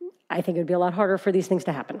 I think it would be a lot harder for these things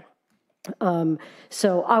to happen.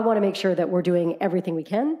 So I want to make sure that we're doing everything we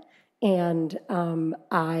can. And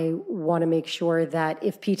I want to make sure that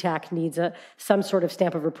if PTAC needs some sort of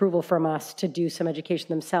stamp of approval from us to do some education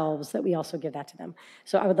themselves, that we also give that to them.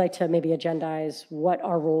 So I would like to maybe agendize what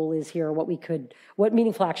our role is here, what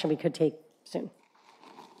meaningful action we could take soon.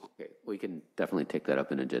 Okay, we can definitely take that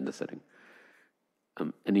up in agenda setting.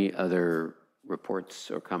 Any other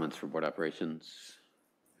reports or comments for board operations?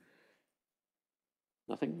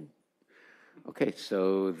 Nothing? Okay,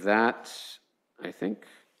 so that, I think,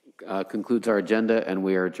 concludes our agenda, and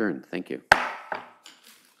we are adjourned. Thank you.